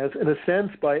circumstance, in a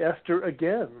sense by Esther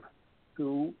again,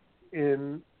 who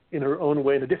in her own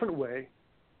way, in a different way,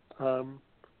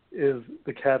 is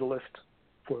the catalyst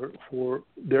for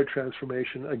their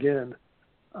transformation again,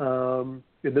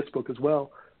 in this book as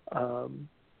well,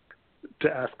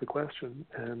 to ask the question.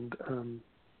 And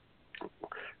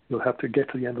you'll have to get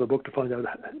to the end of the book to find out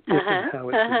how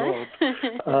it's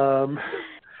resolved.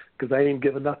 Because I ain't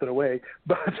giving nothing away.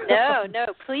 But no,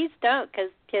 please don't,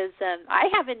 because I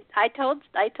haven't. I told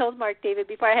Mark David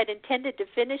before I had intended to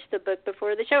finish the book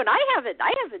before the show, and I haven't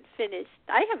finished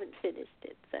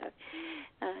it. So,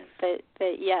 but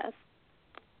yes.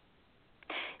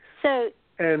 So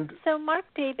Mark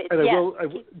David. And yes.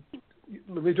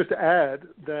 Let me just add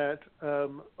that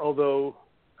although,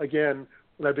 again,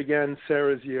 when I began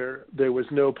Sarah's year, there was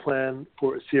no plan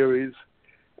for a series.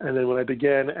 And then when I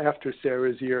began after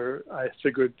Sarah's year, I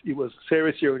figured it was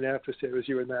Sarah's year and after Sarah's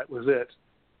year, and that was it.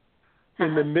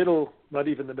 In the middle, not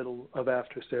even the middle of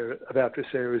after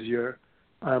Sarah's year,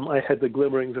 I had the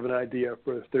glimmerings of an idea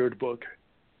for a third book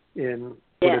in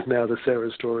what is now the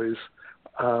Sarah Stories.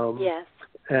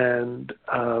 And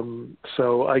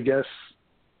so I guess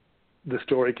the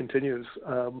story continues,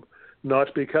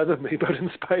 not because of me, but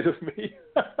in spite of me.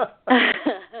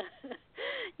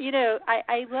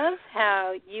 I love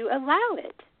how you allow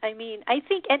it. I mean, I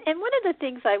think, and one of the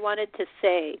things I wanted to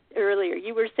say earlier,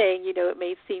 you were saying, it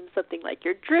may seem something like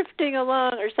you're drifting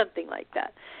along or something like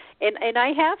that. And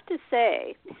I have to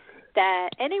say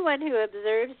that anyone who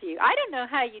observes you, I don't know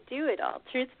how you do it all,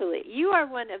 truthfully. You are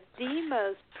one of the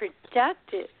most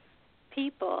productive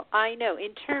people I know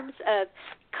in terms of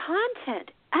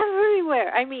content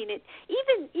everywhere. I mean,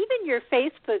 even your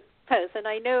Facebook post, and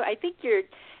I think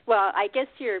I guess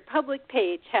your public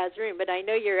page has room, but I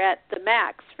know you're at the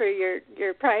max for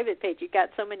your private page. You've got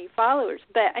so many followers.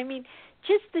 But, I mean,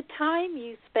 just the time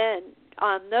you spend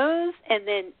on those and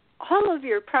then all of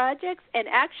your projects and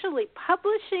actually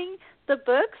publishing the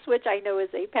books, which I know is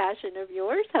a passion of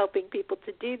yours, helping people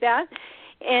to do that.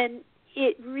 And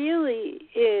it really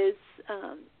is,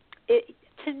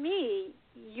 to me,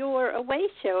 you're a way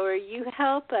shower. You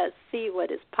help us see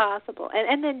what is possible.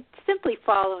 And then simply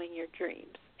following your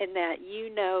dreams, and that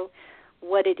you know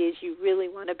what it is you really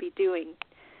want to be doing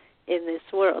in this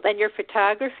world. And your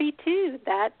photography, too,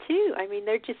 that, too. I mean,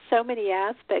 there are just so many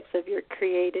aspects of your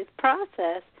creative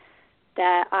process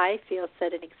that I feel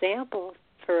set an example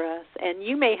for us. And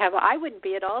you may have, I wouldn't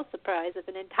be at all surprised if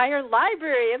an entire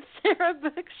library of Sara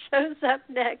books shows up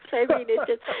next. I mean, it's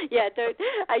just,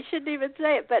 I shouldn't even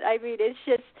say it, but I mean, it's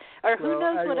just, or who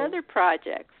knows what other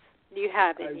projects you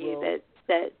have in you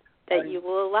that you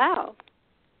will allow.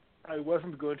 I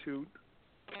wasn't going to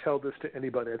tell this to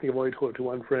anybody. I think I've only told it to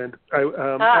one friend.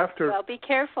 Well, be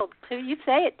careful who you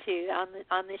say it to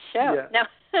on this show. Yeah, no,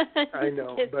 I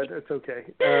know, but it's okay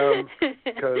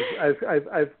because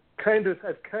I've kind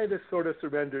of sort of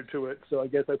surrendered to it. So I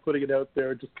guess by putting it out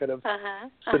there just kind of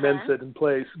cements it in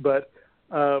place. But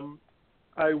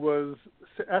I was,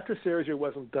 after Sara's Year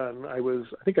wasn't done, I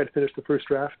think I'd finished the first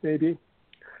draft maybe,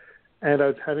 and I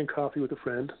was having coffee with a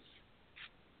friend.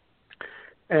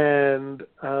 And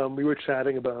we were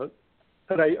chatting about,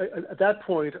 and at that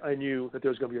point I knew that there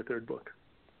was going to be a third book.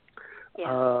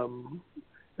 Yeah.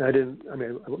 And I'm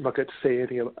not going to say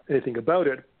anything about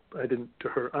it. I didn't to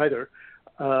her either.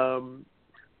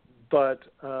 But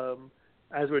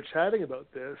as we're chatting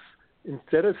about this,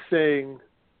 instead of saying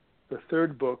the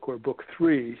third book or book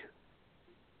 3,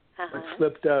 what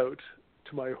slipped out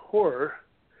to my horror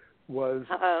was.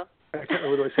 I can't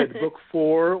remember whether I said book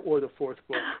 4 or the 4th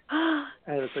book,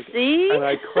 and it's like, see? and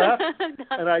I clapped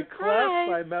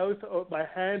my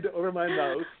hand over my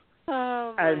mouth,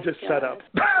 and just shut up.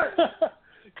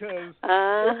 Because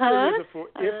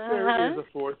if there is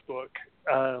a 4th book,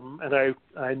 and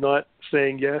I'm not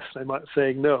saying yes, I'm not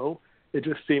saying no, it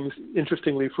just seems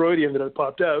interestingly Freudian that it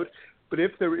popped out. But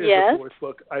if there is a 4th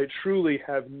book, I truly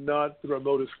have not the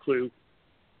remotest clue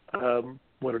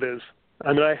what it is.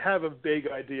 I mean, I have a vague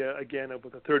idea, again, of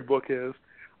what the third book is.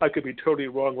 I could be totally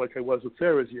wrong like I was with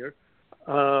Sara's Year.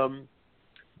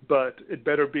 But it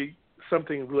better be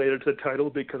something related to the title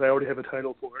because I already have a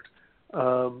title for it.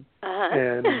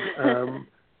 And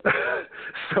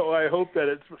so I hope that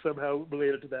it's somehow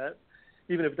related to that,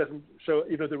 even if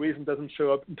the reason doesn't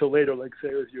show up until later like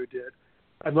Sara's Year did.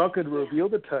 I'm not going to reveal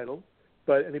the title,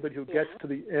 but anybody who gets to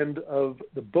the end of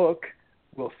the book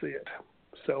will see it.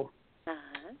 So...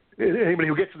 Anybody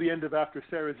who gets to the end of After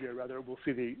Sara's Year, rather, will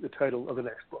see the title of the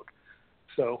next book.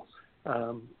 So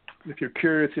if you're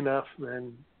curious enough,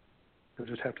 then you'll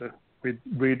just have to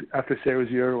read After Sara's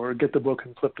Year or get the book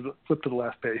and flip to the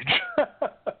last page.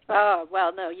 Oh,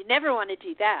 well, no, you never want to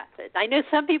do that. But I know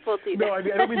some people do that. No, I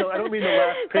don't mean the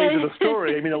last page of the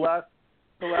story. I mean the last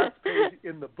page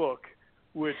in the book,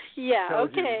 which tells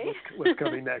you what's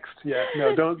coming next. Yeah,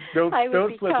 no, don't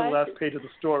flip to the last page of the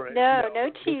story. No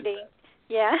cheating.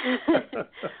 Yeah.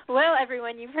 Well,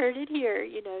 everyone, you've heard it here.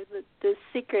 You know, the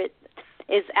secret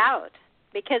is out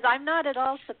because I'm not at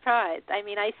all surprised. I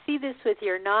mean, I see this with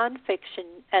your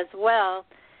nonfiction as well,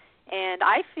 and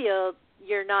I feel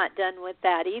you're not done with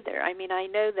that either. I mean, I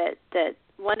know that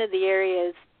one of the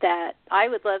areas that I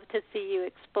would love to see you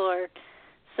explore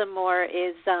some more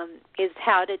is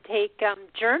how to take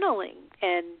journaling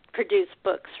and produce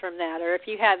books from that, or if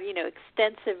you have,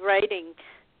 extensive writing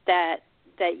that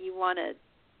you want to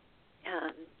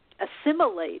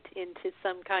assimilate into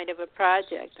some kind of a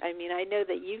project. I mean, I know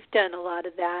that you've done a lot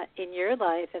of that in your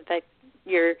life. In fact,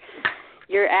 your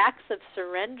Acts of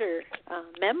Surrender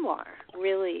memoir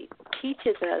really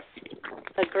teaches us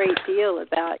a great deal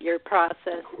about your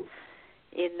process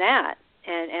in that.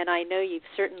 And I know you've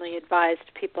certainly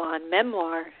advised people on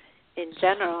memoir in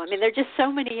general. I mean, there are just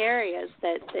so many areas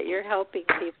that you're helping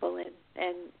people in,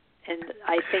 and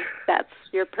I think that's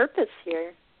your purpose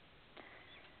here.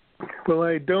 Well,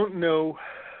 I don't know.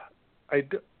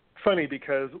 Funny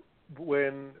because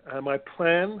when my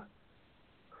plan,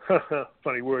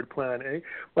 funny word, plan, eh?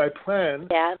 My plan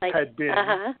had been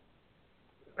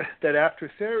that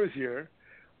after Sara's Year,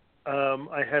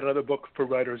 I had another book for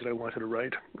writers that I wanted to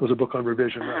write. It was a book on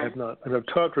revision. I've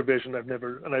taught revision. I've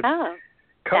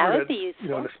covered it,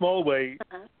 in a small way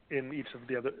in each of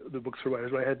the books for writers.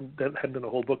 But I hadn't done a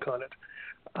whole book on it.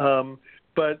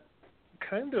 But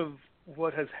kind of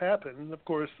what has happened, of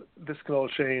course, this can all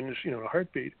change, in a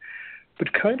heartbeat. But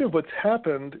kind of what's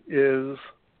happened is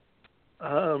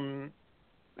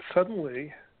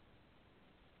suddenly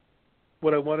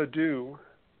what I want to do,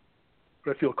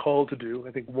 what I feel called to do,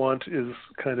 I think want is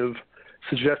kind of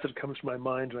suggested, comes to my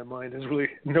mind, and my mind has really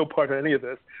no part in any of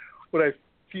this. What I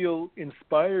feel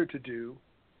inspired to do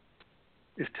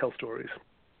is tell stories.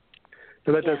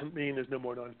 Now, that doesn't mean there's no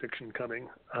more nonfiction coming.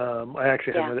 I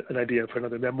actually have an idea for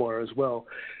another memoir as well.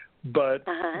 But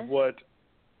what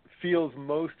feels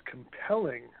most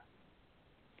compelling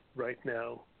right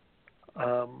now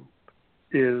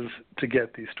is to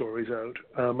get these stories out.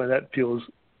 And that feels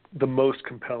the most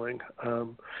compelling.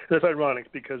 And it's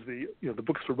ironic because the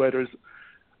books for writers,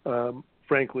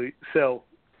 frankly, sell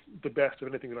the best of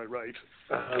anything that I write,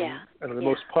 and are the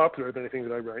most popular of anything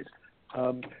that I write.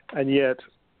 And yet,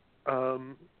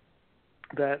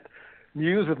 that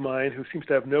muse of mine, who seems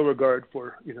to have no regard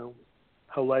for,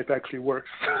 how life actually works,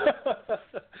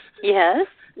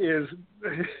 is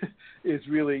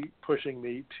really pushing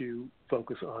me to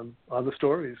focus on the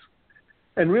stories.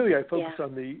 And really, I focus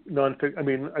on the nonfiction. I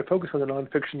mean, I focus on the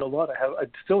nonfiction a lot. I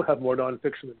still have more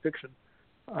nonfiction than fiction.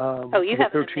 You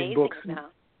have 13 books now.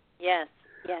 Yes.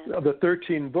 Of the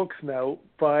 13 books now,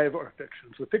 5 are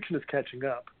fiction. So fiction is catching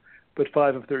up, but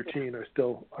 5 of 13 are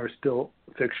still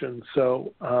fiction.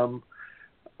 So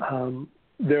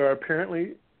there are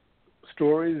apparently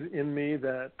stories in me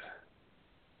that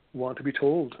want to be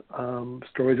told.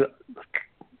 Stories that,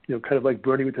 kind of like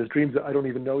Bernie with his dreams that I don't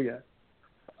even know yet.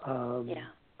 I'm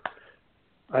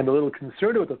a little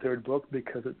concerned about the 3rd book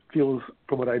because it feels,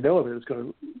 from what I know of it, it's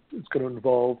going to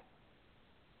involve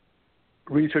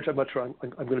research I'm not sure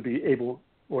I'm going to be able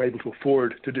to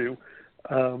afford to do,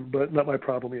 but not my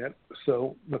problem yet,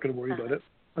 so I'm not going to worry about it.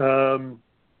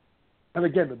 And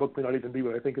again, the book may not even be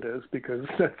what I think it is, because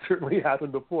that certainly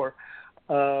happened before.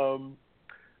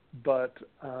 But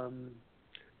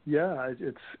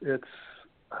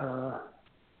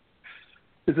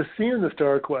there's a scene in the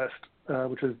Star Quest,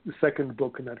 which is the 2nd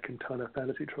book in that Quintana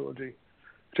fantasy trilogy,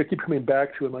 which I keep coming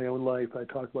back to in my own life. I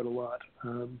talk about a lot,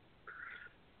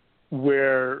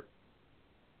 where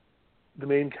the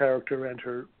main character and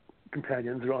her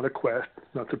companions are on a quest,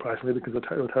 not surprisingly because of the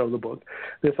title of the book.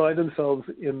 They find themselves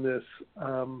in this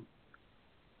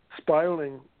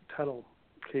spiraling tunnel,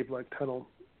 cave-like tunnel,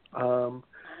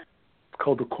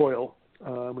 called the Coil,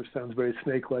 which sounds very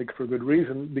snake-like for good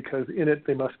reason, because in it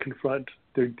they must confront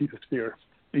their deepest fear,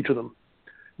 each of them,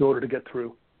 in order to get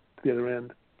through to the other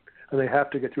end. And they have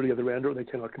to get through the other end or they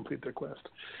cannot complete their quest.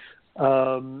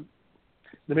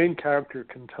 The main character,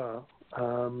 Quinta,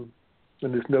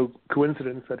 and there's no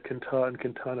coincidence that Quinta and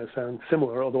Quintana sound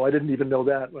similar, although I didn't even know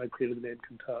that when I created the name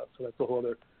Quinta. So that's a whole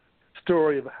other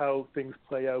story of how things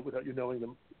play out without you knowing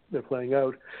them. They're playing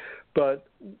out. But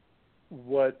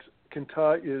what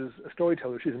Quinta is a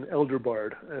storyteller. She's an elder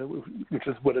bard, which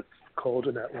is what it's called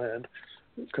in that land.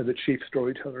 It's kind of the chief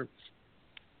storyteller.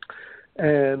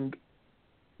 And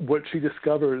what she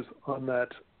discovers on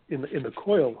that in the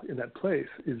Coil, in that place,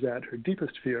 is that her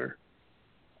deepest fear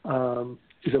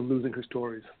is of losing her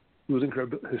stories, losing her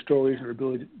stories and her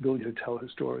ability to tell her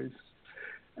stories.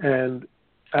 And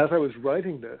as I was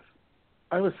writing this,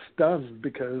 I was stunned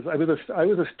because I was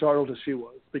as startled as she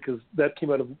was, because that came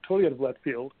totally out of left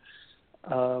field.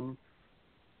 And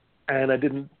I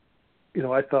didn't,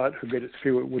 I thought her greatest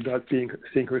fear would not be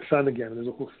seeing her son again. And there's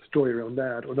a whole story around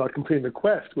that, or not completing the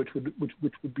quest, which would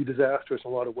be disastrous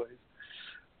in a lot of ways.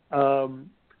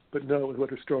 But no, it was what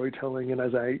her storytelling. And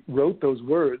as I wrote those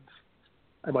words,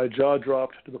 and my jaw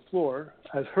dropped to the floor,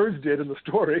 as hers did in the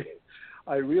story,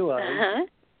 I realized,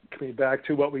 coming back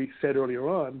to what we said earlier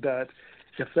on, that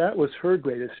if that was her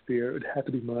greatest fear, it would have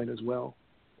to be mine as well.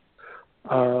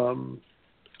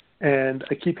 And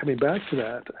I keep coming back to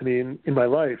that. I mean, in my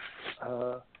life,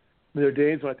 there are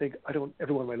days when I think I don't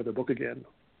ever want to write another book again.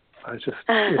 It's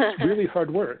really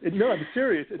hard work. No, I'm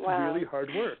serious. It's really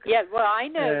hard work. Yeah, well, I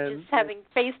know, just having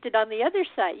faced it on the other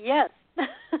side, yes.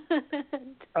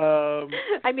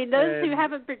 I mean, those who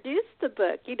haven't produced the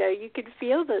book, you can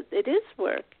feel that it is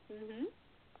work. Mm-hmm.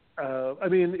 I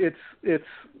mean,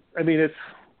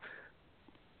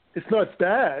 it's not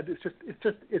bad. It's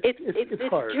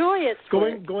hard. It's joyous.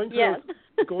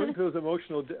 Going through those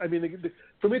emotional. I mean,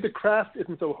 for me, the craft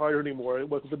isn't so hard anymore. It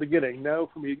was at the beginning. Now,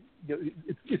 for me,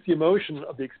 it's the emotion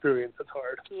of the experience that's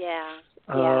hard. Yeah.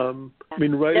 I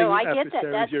mean, writing after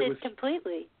Sara's year was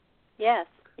completely. Yes.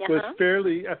 Was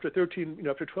fairly after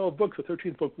 12 books. The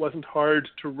 13th book wasn't hard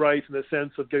to write in the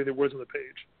sense of getting the words on the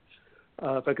page.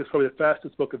 In fact, it's probably the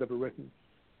fastest book I've ever written.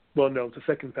 Well, no, it's the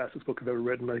second fastest book I've ever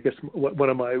written. I guess one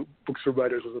of my books for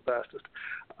writers was the fastest.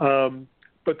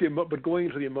 but going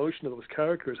into the emotion of those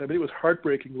characters, I mean, it was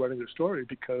heartbreaking writing their story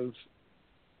because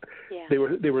they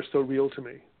were so real to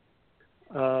me.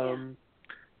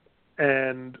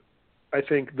 And I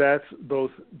think that's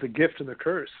both the gift and the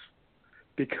curse,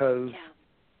 because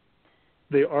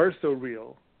they are so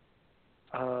real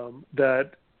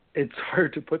that it's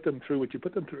hard to put them through what you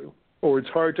put them through, or it's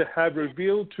hard to have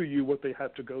revealed to you what they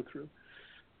have to go through.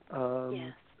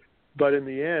 But in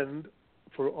the end,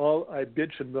 for all I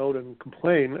bitch and moan and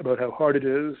complain about how hard it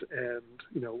is, and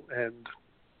we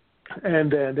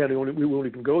won't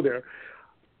even go there.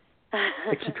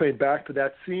 I keep coming back to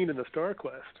that scene in the Star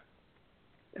Quest,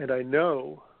 and I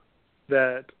know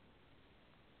that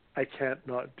I can't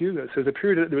not do this. There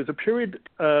was a period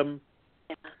a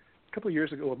couple of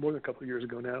years ago, or more than a couple of years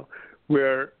ago now,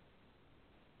 where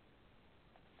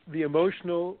the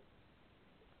emotional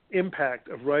impact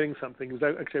of writing something was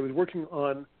actually I was working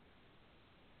on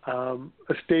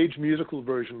a stage musical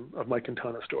version of my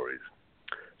Quintana stories.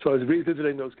 So I was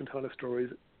revisiting those Quintana stories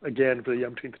again for the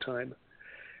umpteenth time.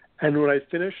 And when I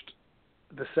finished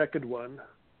the second one,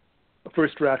 the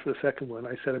first draft of the second one,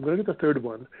 I said, I'm going to do the third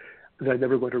one, and I'm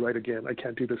never going to write again. I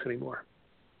can't do this anymore.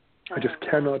 I just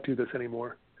cannot do this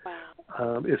anymore.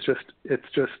 Wow.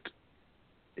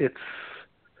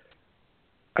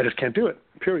 I just can't do it,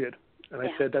 period. And I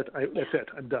said, that's it.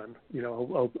 I'm done.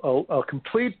 I'll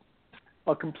complete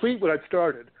what I'd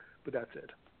started, but that's it.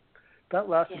 That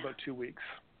lasted about 2 weeks.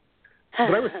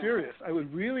 But I was serious. I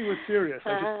really was serious.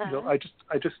 I was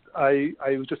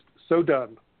just so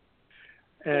done.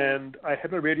 And I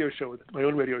had my own radio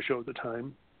show at the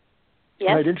time. Yes.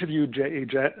 And I'd interviewed J.A.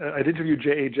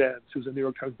 Jans, who's a New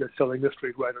York Times best-selling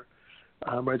mystery writer.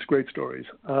 Writes great stories.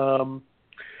 And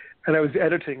I was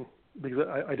editing,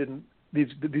 because these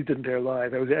didn't air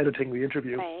live. I was editing the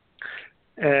interview. Right.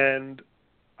 And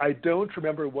I don't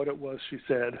remember what it was she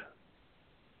said,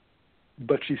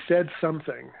 but she said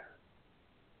something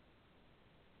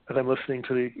as I'm listening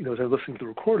to the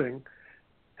recording,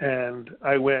 and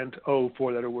I went, oh,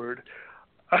 four-letter word.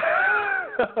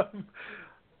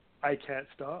 I can't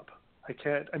stop. I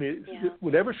can't. I mean,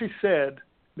 whatever she said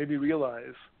made me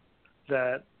realize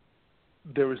that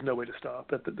there was no way to stop.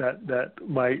 That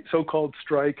my so-called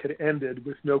strike had ended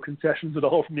with no concessions at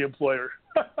all from the employer.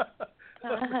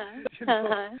 And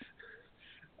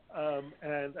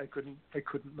I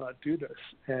couldn't not do this.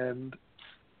 And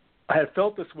I had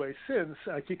felt this way since.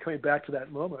 I keep coming back to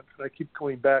that moment. I keep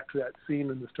going back to that scene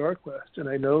in the Star Quest, and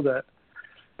I know that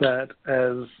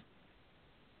as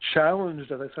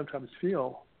challenged as I sometimes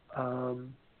feel,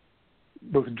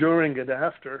 both during and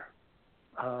after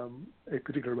a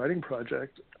particular writing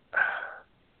project,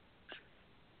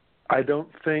 I don't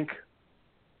think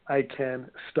I can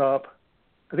stop.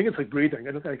 I think it's like breathing.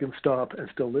 I don't think I can stop and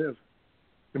still live.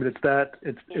 I mean, it's that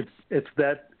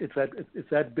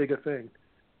big a thing,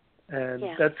 and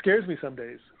that scares me some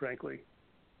days, frankly.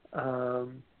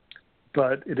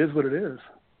 But it is what it is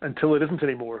until it isn't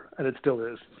anymore, and it still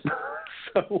is.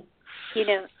 So,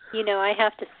 I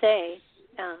have to say,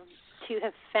 to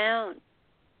have found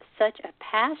such a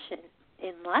passion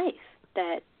in life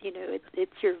that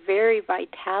it's your very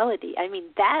vitality. I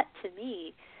mean, that to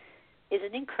me is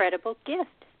an incredible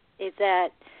gift. Is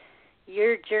that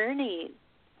your journey,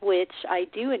 which I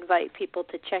do invite people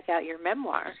to check out your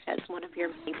memoir as one of your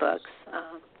many books,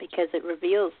 because it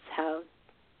reveals how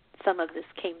some of this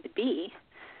came to be,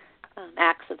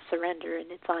 Acts of Surrender,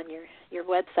 and it's on your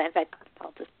website. In fact,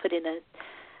 I'll just put in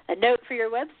a note for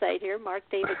your website here,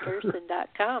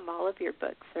 markdavidgerson.com. All of your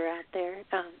books are out there.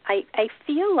 I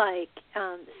feel like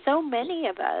so many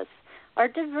of us are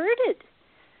diverted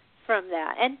from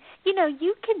that. And,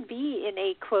 you can be in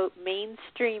a, quote,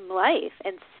 mainstream life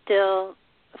and still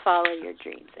follow your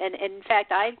dreams. And in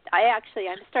fact, I'm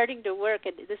starting to work,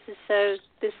 and this is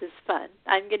fun.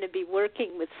 I'm going to be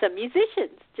working with some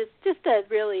musicians, just a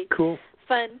really cool,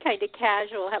 fun kind of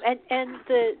casual. And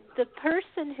the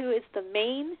person who is the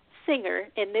main singer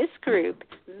in this group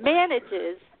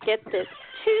manages, get this,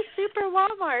 2 super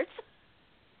Walmarts.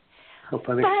 How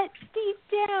funny. But deep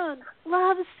down,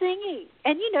 loves singing,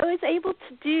 and is able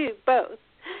to do both.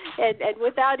 And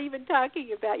without even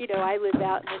talking about, I live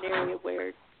out in an area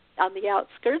where, on the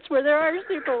outskirts, where there are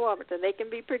super Walmarts, and they can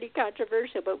be pretty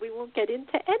controversial, but we won't get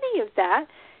into any of that,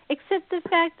 except the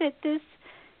fact that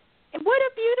what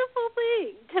a beautiful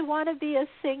thing to want to be a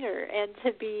singer and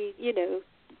to be,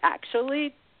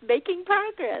 actually making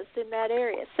progress in that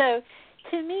area. So,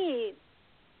 to me,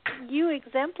 you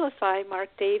exemplify, Mark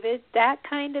David, that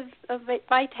kind of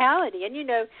vitality. And,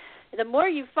 the more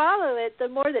you follow it, the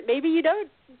more that maybe you don't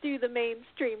do the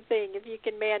mainstream thing if you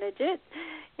can manage it,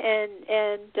 and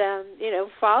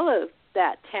follow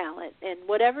that talent, and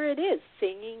whatever it is,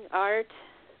 singing, art,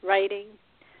 writing,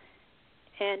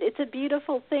 and it's a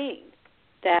beautiful thing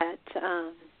that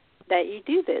that you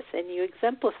do this and you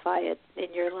exemplify it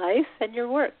in your life and your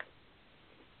work.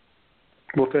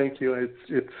 Well, thank you.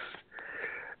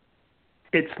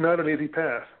 It's not an easy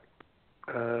path.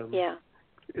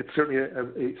 It's certainly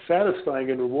a satisfying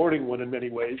and rewarding one in many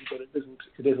ways, but it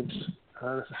isn't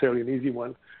necessarily an easy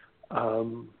one.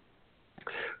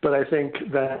 But I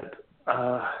think that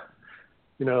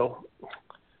no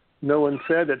one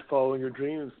said that following your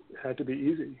dreams had to be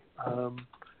easy,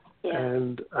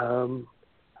 and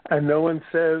no one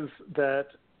says that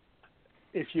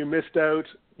if you missed out,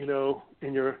 in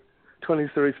your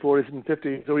 20s, 30s, 40s, and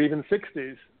 50s, or even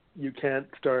 60s, you can't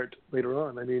start later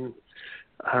on. I mean,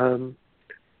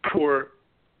 poor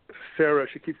Sara,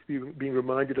 she keeps being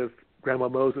reminded of Grandma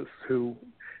Moses, who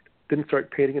didn't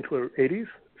start painting until her 80s,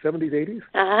 70s,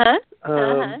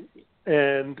 80s.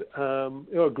 And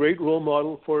a great role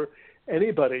model for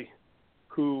anybody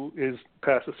who is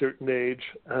past a certain age,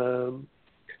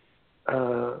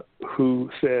 who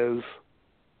says,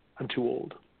 I'm too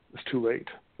old, it's too late.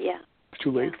 Yeah. It's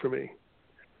too late for me.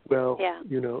 Well,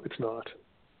 it's not.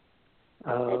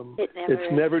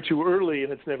 It's never too early,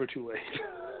 and it's never too late.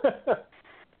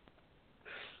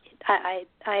 I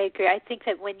agree. I think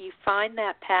that when you find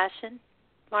that passion,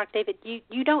 Mark David,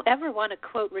 you don't ever want to,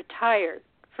 quote, retire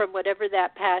from whatever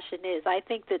that passion is. I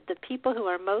think that the people who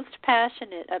are most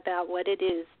passionate about what it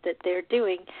is that they're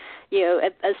doing,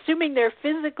 assuming they're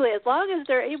physically, as long as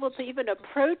they're able to even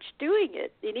approach doing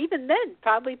it, and even then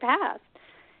probably past,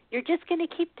 you're just going to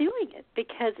keep doing it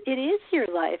because it is your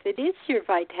life. It is your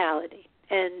vitality.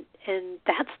 And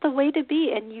that's the way to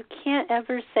be. And you can't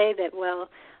ever say that, well,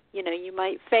 you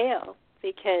might fail,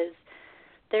 because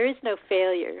there is no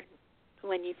failure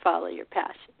when you follow your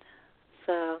passion.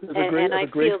 So, and I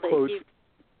feel that you've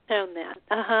known that.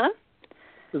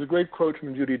 There's a great quote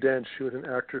from Judi Dench, who is an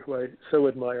actor who I so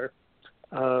admire.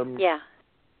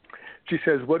 She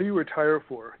says, what do you retire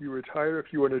for? You retire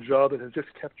if you are in a job that has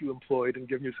just kept you employed and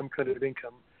given you some kind of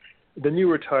income. Then you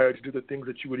retire to do the things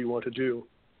that you really want to do.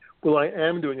 Well, I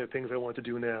am doing the things I want to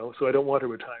do now, so I don't want to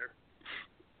retire.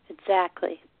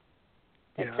 Exactly.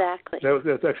 Yeah. Exactly.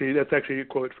 That's actually a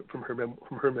quote from her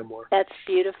memoir. That's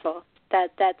beautiful.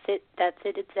 That's it. That's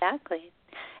it exactly.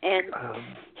 And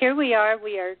here we are.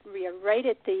 We are right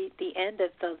at the end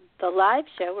of the live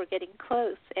show. We're getting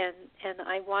close, and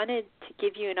I wanted to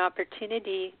give you an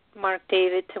opportunity, Mark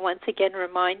David, to once again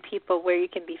remind people where you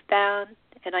can be found.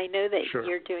 And I know that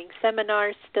you're doing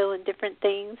seminars still in different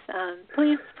things.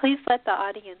 Please let the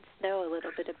audience know a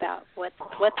little bit about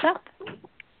what's up.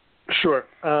 Sure.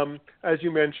 As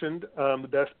you mentioned, the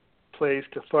best place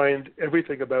to find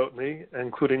everything about me,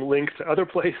 including links to other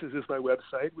places, is my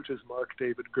website, which is Mark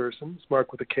David Gerson. It's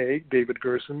Mark with a K,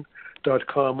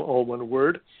 davidgerson.com, all one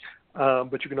word.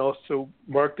 But you can also,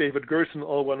 Mark David Gerson,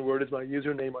 all one word, is my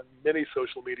username on many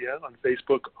social media, on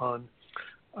Facebook, on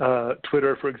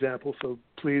Twitter, for example. So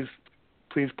please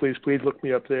look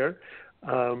me up there.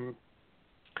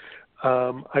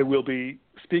 I will be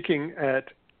speaking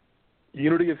at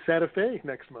Unity of Santa Fe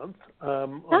next month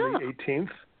on the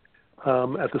 18th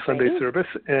at the Sunday service.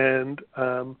 And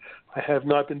I have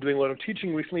not been doing a lot of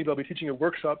teaching recently, but I'll be teaching a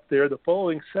workshop there the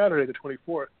following Saturday, the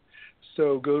 24th.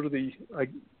 So go to the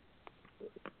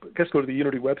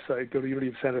Unity website, go to Unity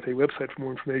of Santa Fe website for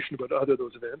more information about other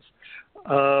those events.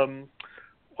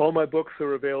 All my books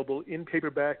are available in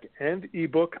paperback and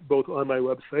ebook, both on my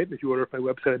website. If you order off my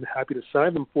website, I'm happy to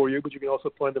sign them for you, but you can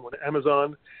also find them on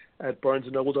Amazon, at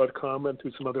barnesandnoble.com, and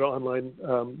through some other online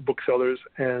booksellers.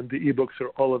 And the ebooks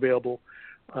are all available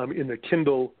in the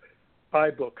Kindle,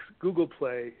 iBooks, Google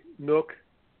Play, Nook,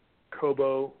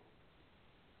 Kobo.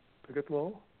 Did I get them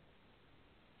all?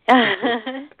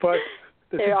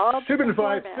 They're all should have been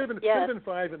five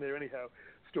in there anyhow,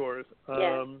 stores.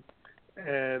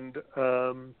 And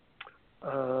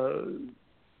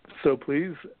so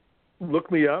please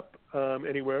look me up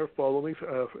anywhere. Follow me.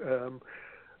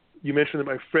 You mentioned that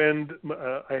my friend.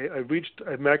 I've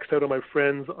maxed out on my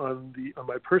friends on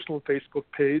my personal Facebook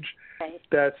page. Right.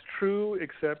 That's true,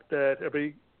 except that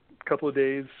every couple of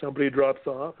days somebody drops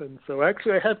off, and so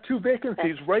actually I have 2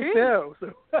 vacancies now.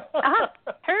 So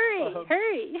hurry! So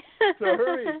hurry!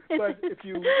 But if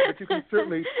you can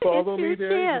certainly follow me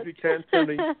there. If you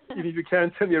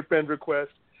can send me a friend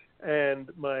request, and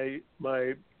my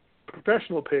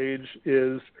professional page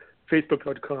is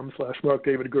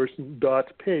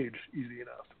facebook.com/MarkDavidGerson.page. Easy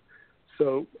enough.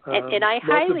 So and I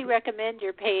highly recommend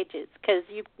your pages because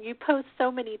you post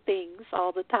so many things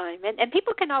all the time, and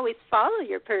people can always follow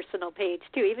your personal page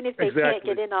too, even if they can't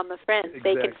get in on the friends.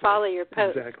 They can follow your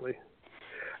posts. Exactly.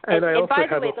 And I also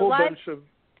have a whole bunch of.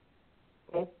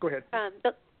 Oh, go ahead.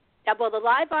 Well, the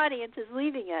live audience is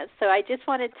leaving us, so I just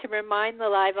wanted to remind the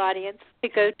live audience to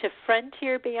go to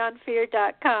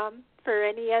frontierbeyondfear.com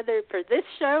for this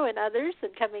show and others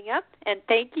and coming up. And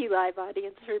thank you, live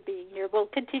audience, for being here. We'll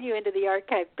continue into the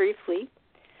archive briefly.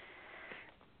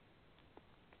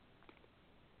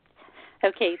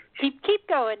 Okay, keep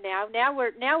going now. Now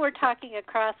we're talking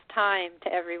across time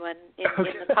to everyone in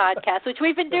the podcast, which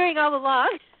we've been doing all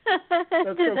along.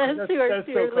 To those who are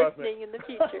listening in the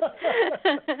future.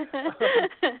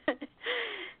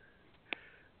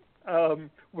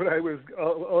 What all I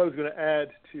was going to add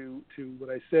to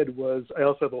what I said was I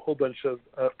also have a whole bunch of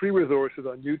free resources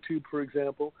on YouTube, for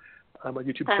example. My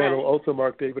YouTube channel, also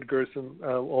Mark David Gerson,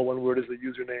 all one word is the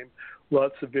username.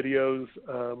 Lots of videos,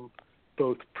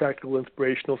 both practical,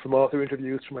 inspirational, some author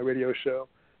interviews from my radio show.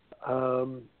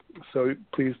 So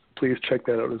please check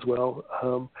that out as well.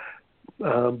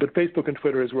 But Facebook and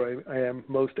Twitter is where I am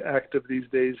most active these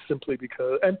days, simply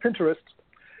because, and Pinterest,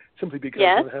 simply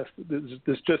because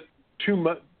there's just too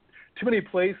many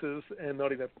places and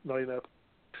not enough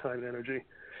time and energy.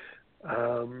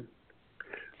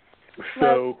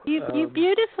 Well, you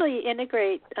beautifully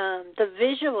integrate the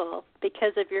visual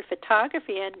because of your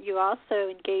photography, and you also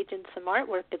engage in some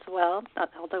artwork as well.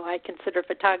 Although I consider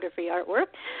photography artwork,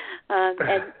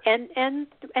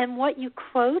 and what you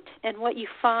quote and what you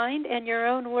find and your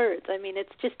own words. I mean,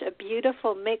 it's just a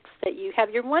beautiful mix that you have.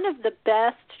 You're one of the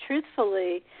best,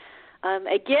 truthfully.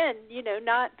 Again,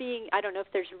 not being. I don't know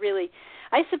if there's really.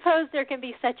 I suppose there can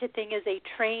be such a thing as a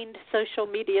trained social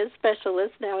media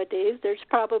specialist nowadays. There's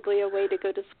probably a way to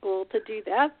go to school to do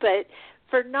that, but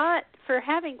for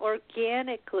having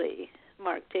organically,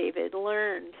 Mark David,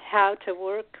 learned how to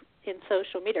work in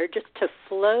social media or just to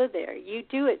flow there, you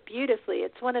do it beautifully.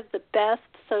 It's one of the best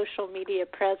social media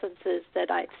presences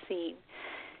that I've seen,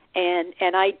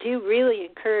 and I do really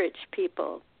encourage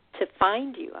people to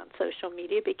find you on social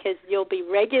media because you'll be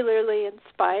regularly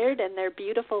inspired and there are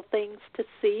beautiful things to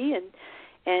see and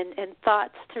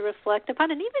thoughts to reflect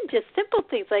upon, and even just simple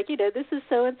things like, this is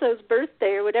so-and-so's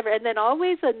birthday or whatever, and then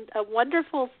always a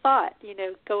wonderful thought,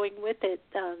 going with it,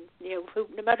 no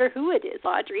matter who it is,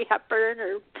 Audrey Hepburn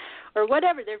or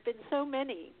whatever. There have been so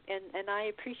many, and I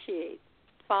appreciate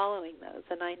following those,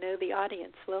 and I know the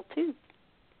audience will too.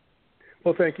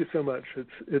 Well, thank you so much.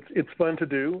 It's fun to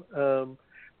do.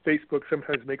 Facebook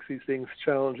sometimes makes these things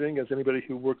challenging, as anybody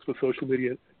who works with social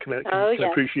media can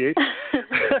appreciate.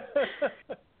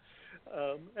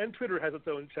 And Twitter has its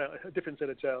own a different set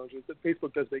of challenges, but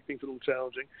Facebook does make things a little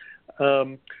challenging.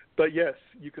 But yes,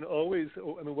 you can always,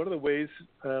 one of the ways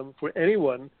for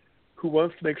anyone who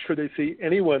wants to make sure they see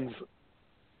anyone's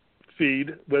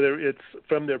feed, whether it's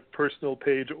from their personal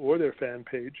page or their fan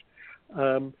page,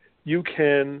 you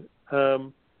can...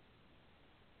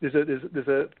 There's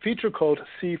a feature called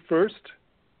See First,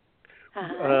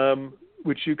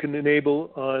 which you can enable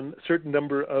on a certain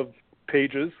number of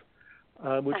pages,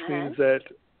 which means that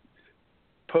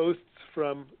posts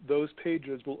from those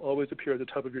pages will always appear at the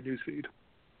top of your newsfeed.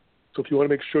 So if you want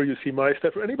to make sure you see my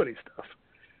stuff or anybody's stuff,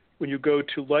 when you go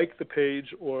to like the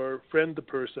page or friend the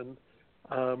person,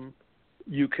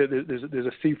 there's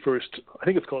a See First, I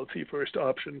think it's called See First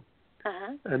option,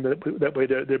 and that way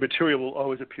their material will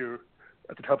always appear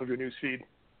at the top of your news feed,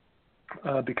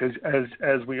 because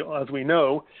as we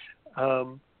know,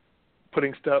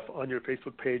 putting stuff on your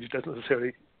Facebook page doesn't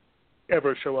necessarily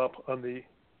ever show up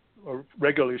or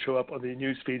regularly show up on the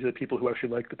news feeds of the people who actually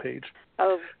like the page.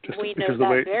 Oh, we know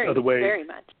that very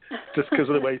much. Just because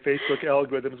of the way Facebook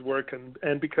algorithms work,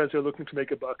 and because they're looking to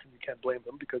make a buck, and you can't blame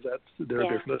them because that's their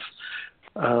business.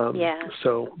 I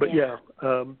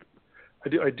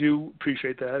do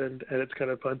appreciate that, and it's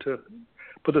kind of fun to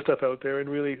put the stuff out there. And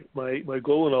really, my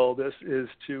goal in all of this is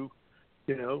to,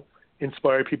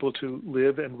 inspire people to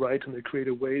live and write in the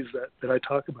creative ways that I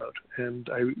talk about. And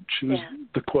I choose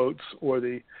the quotes or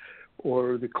the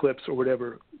clips or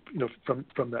whatever,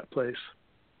 from that place.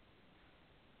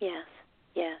 Yes.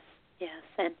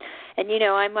 And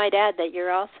I might add that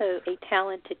you're also a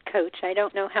talented coach. I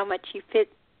don't know how much you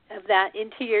fit of that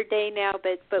into your day now,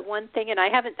 but one thing, and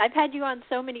I've had you on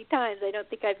so many times, I don't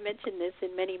think I've mentioned this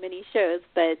in many shows,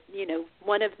 but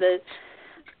one of the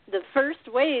first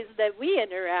ways that we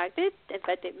interacted, in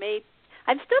fact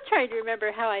I'm still trying to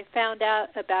remember how I found out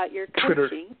about your coaching.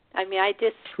 Twitter. I mean,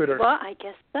 Twitter. Well, I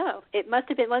guess so. It must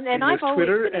have been one, and I've always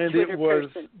been a Twitter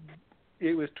person.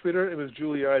 It was Twitter. It was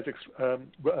Julie Isaac's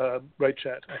Right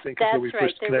Chat, I think, is where we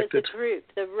first connected. There was a group,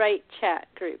 the Right Chat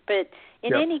group. But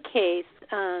in any case,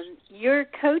 your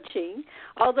coaching,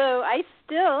 although I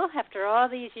still, after all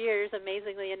these years,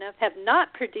 amazingly enough, have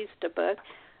not produced a book,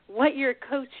 what your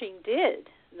coaching did,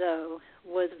 though,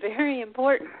 was very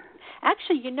important.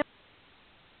 Actually, I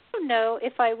don't know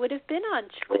if I would have been on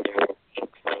Twitter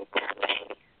quite that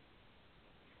way.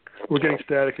 We're getting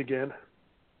static again.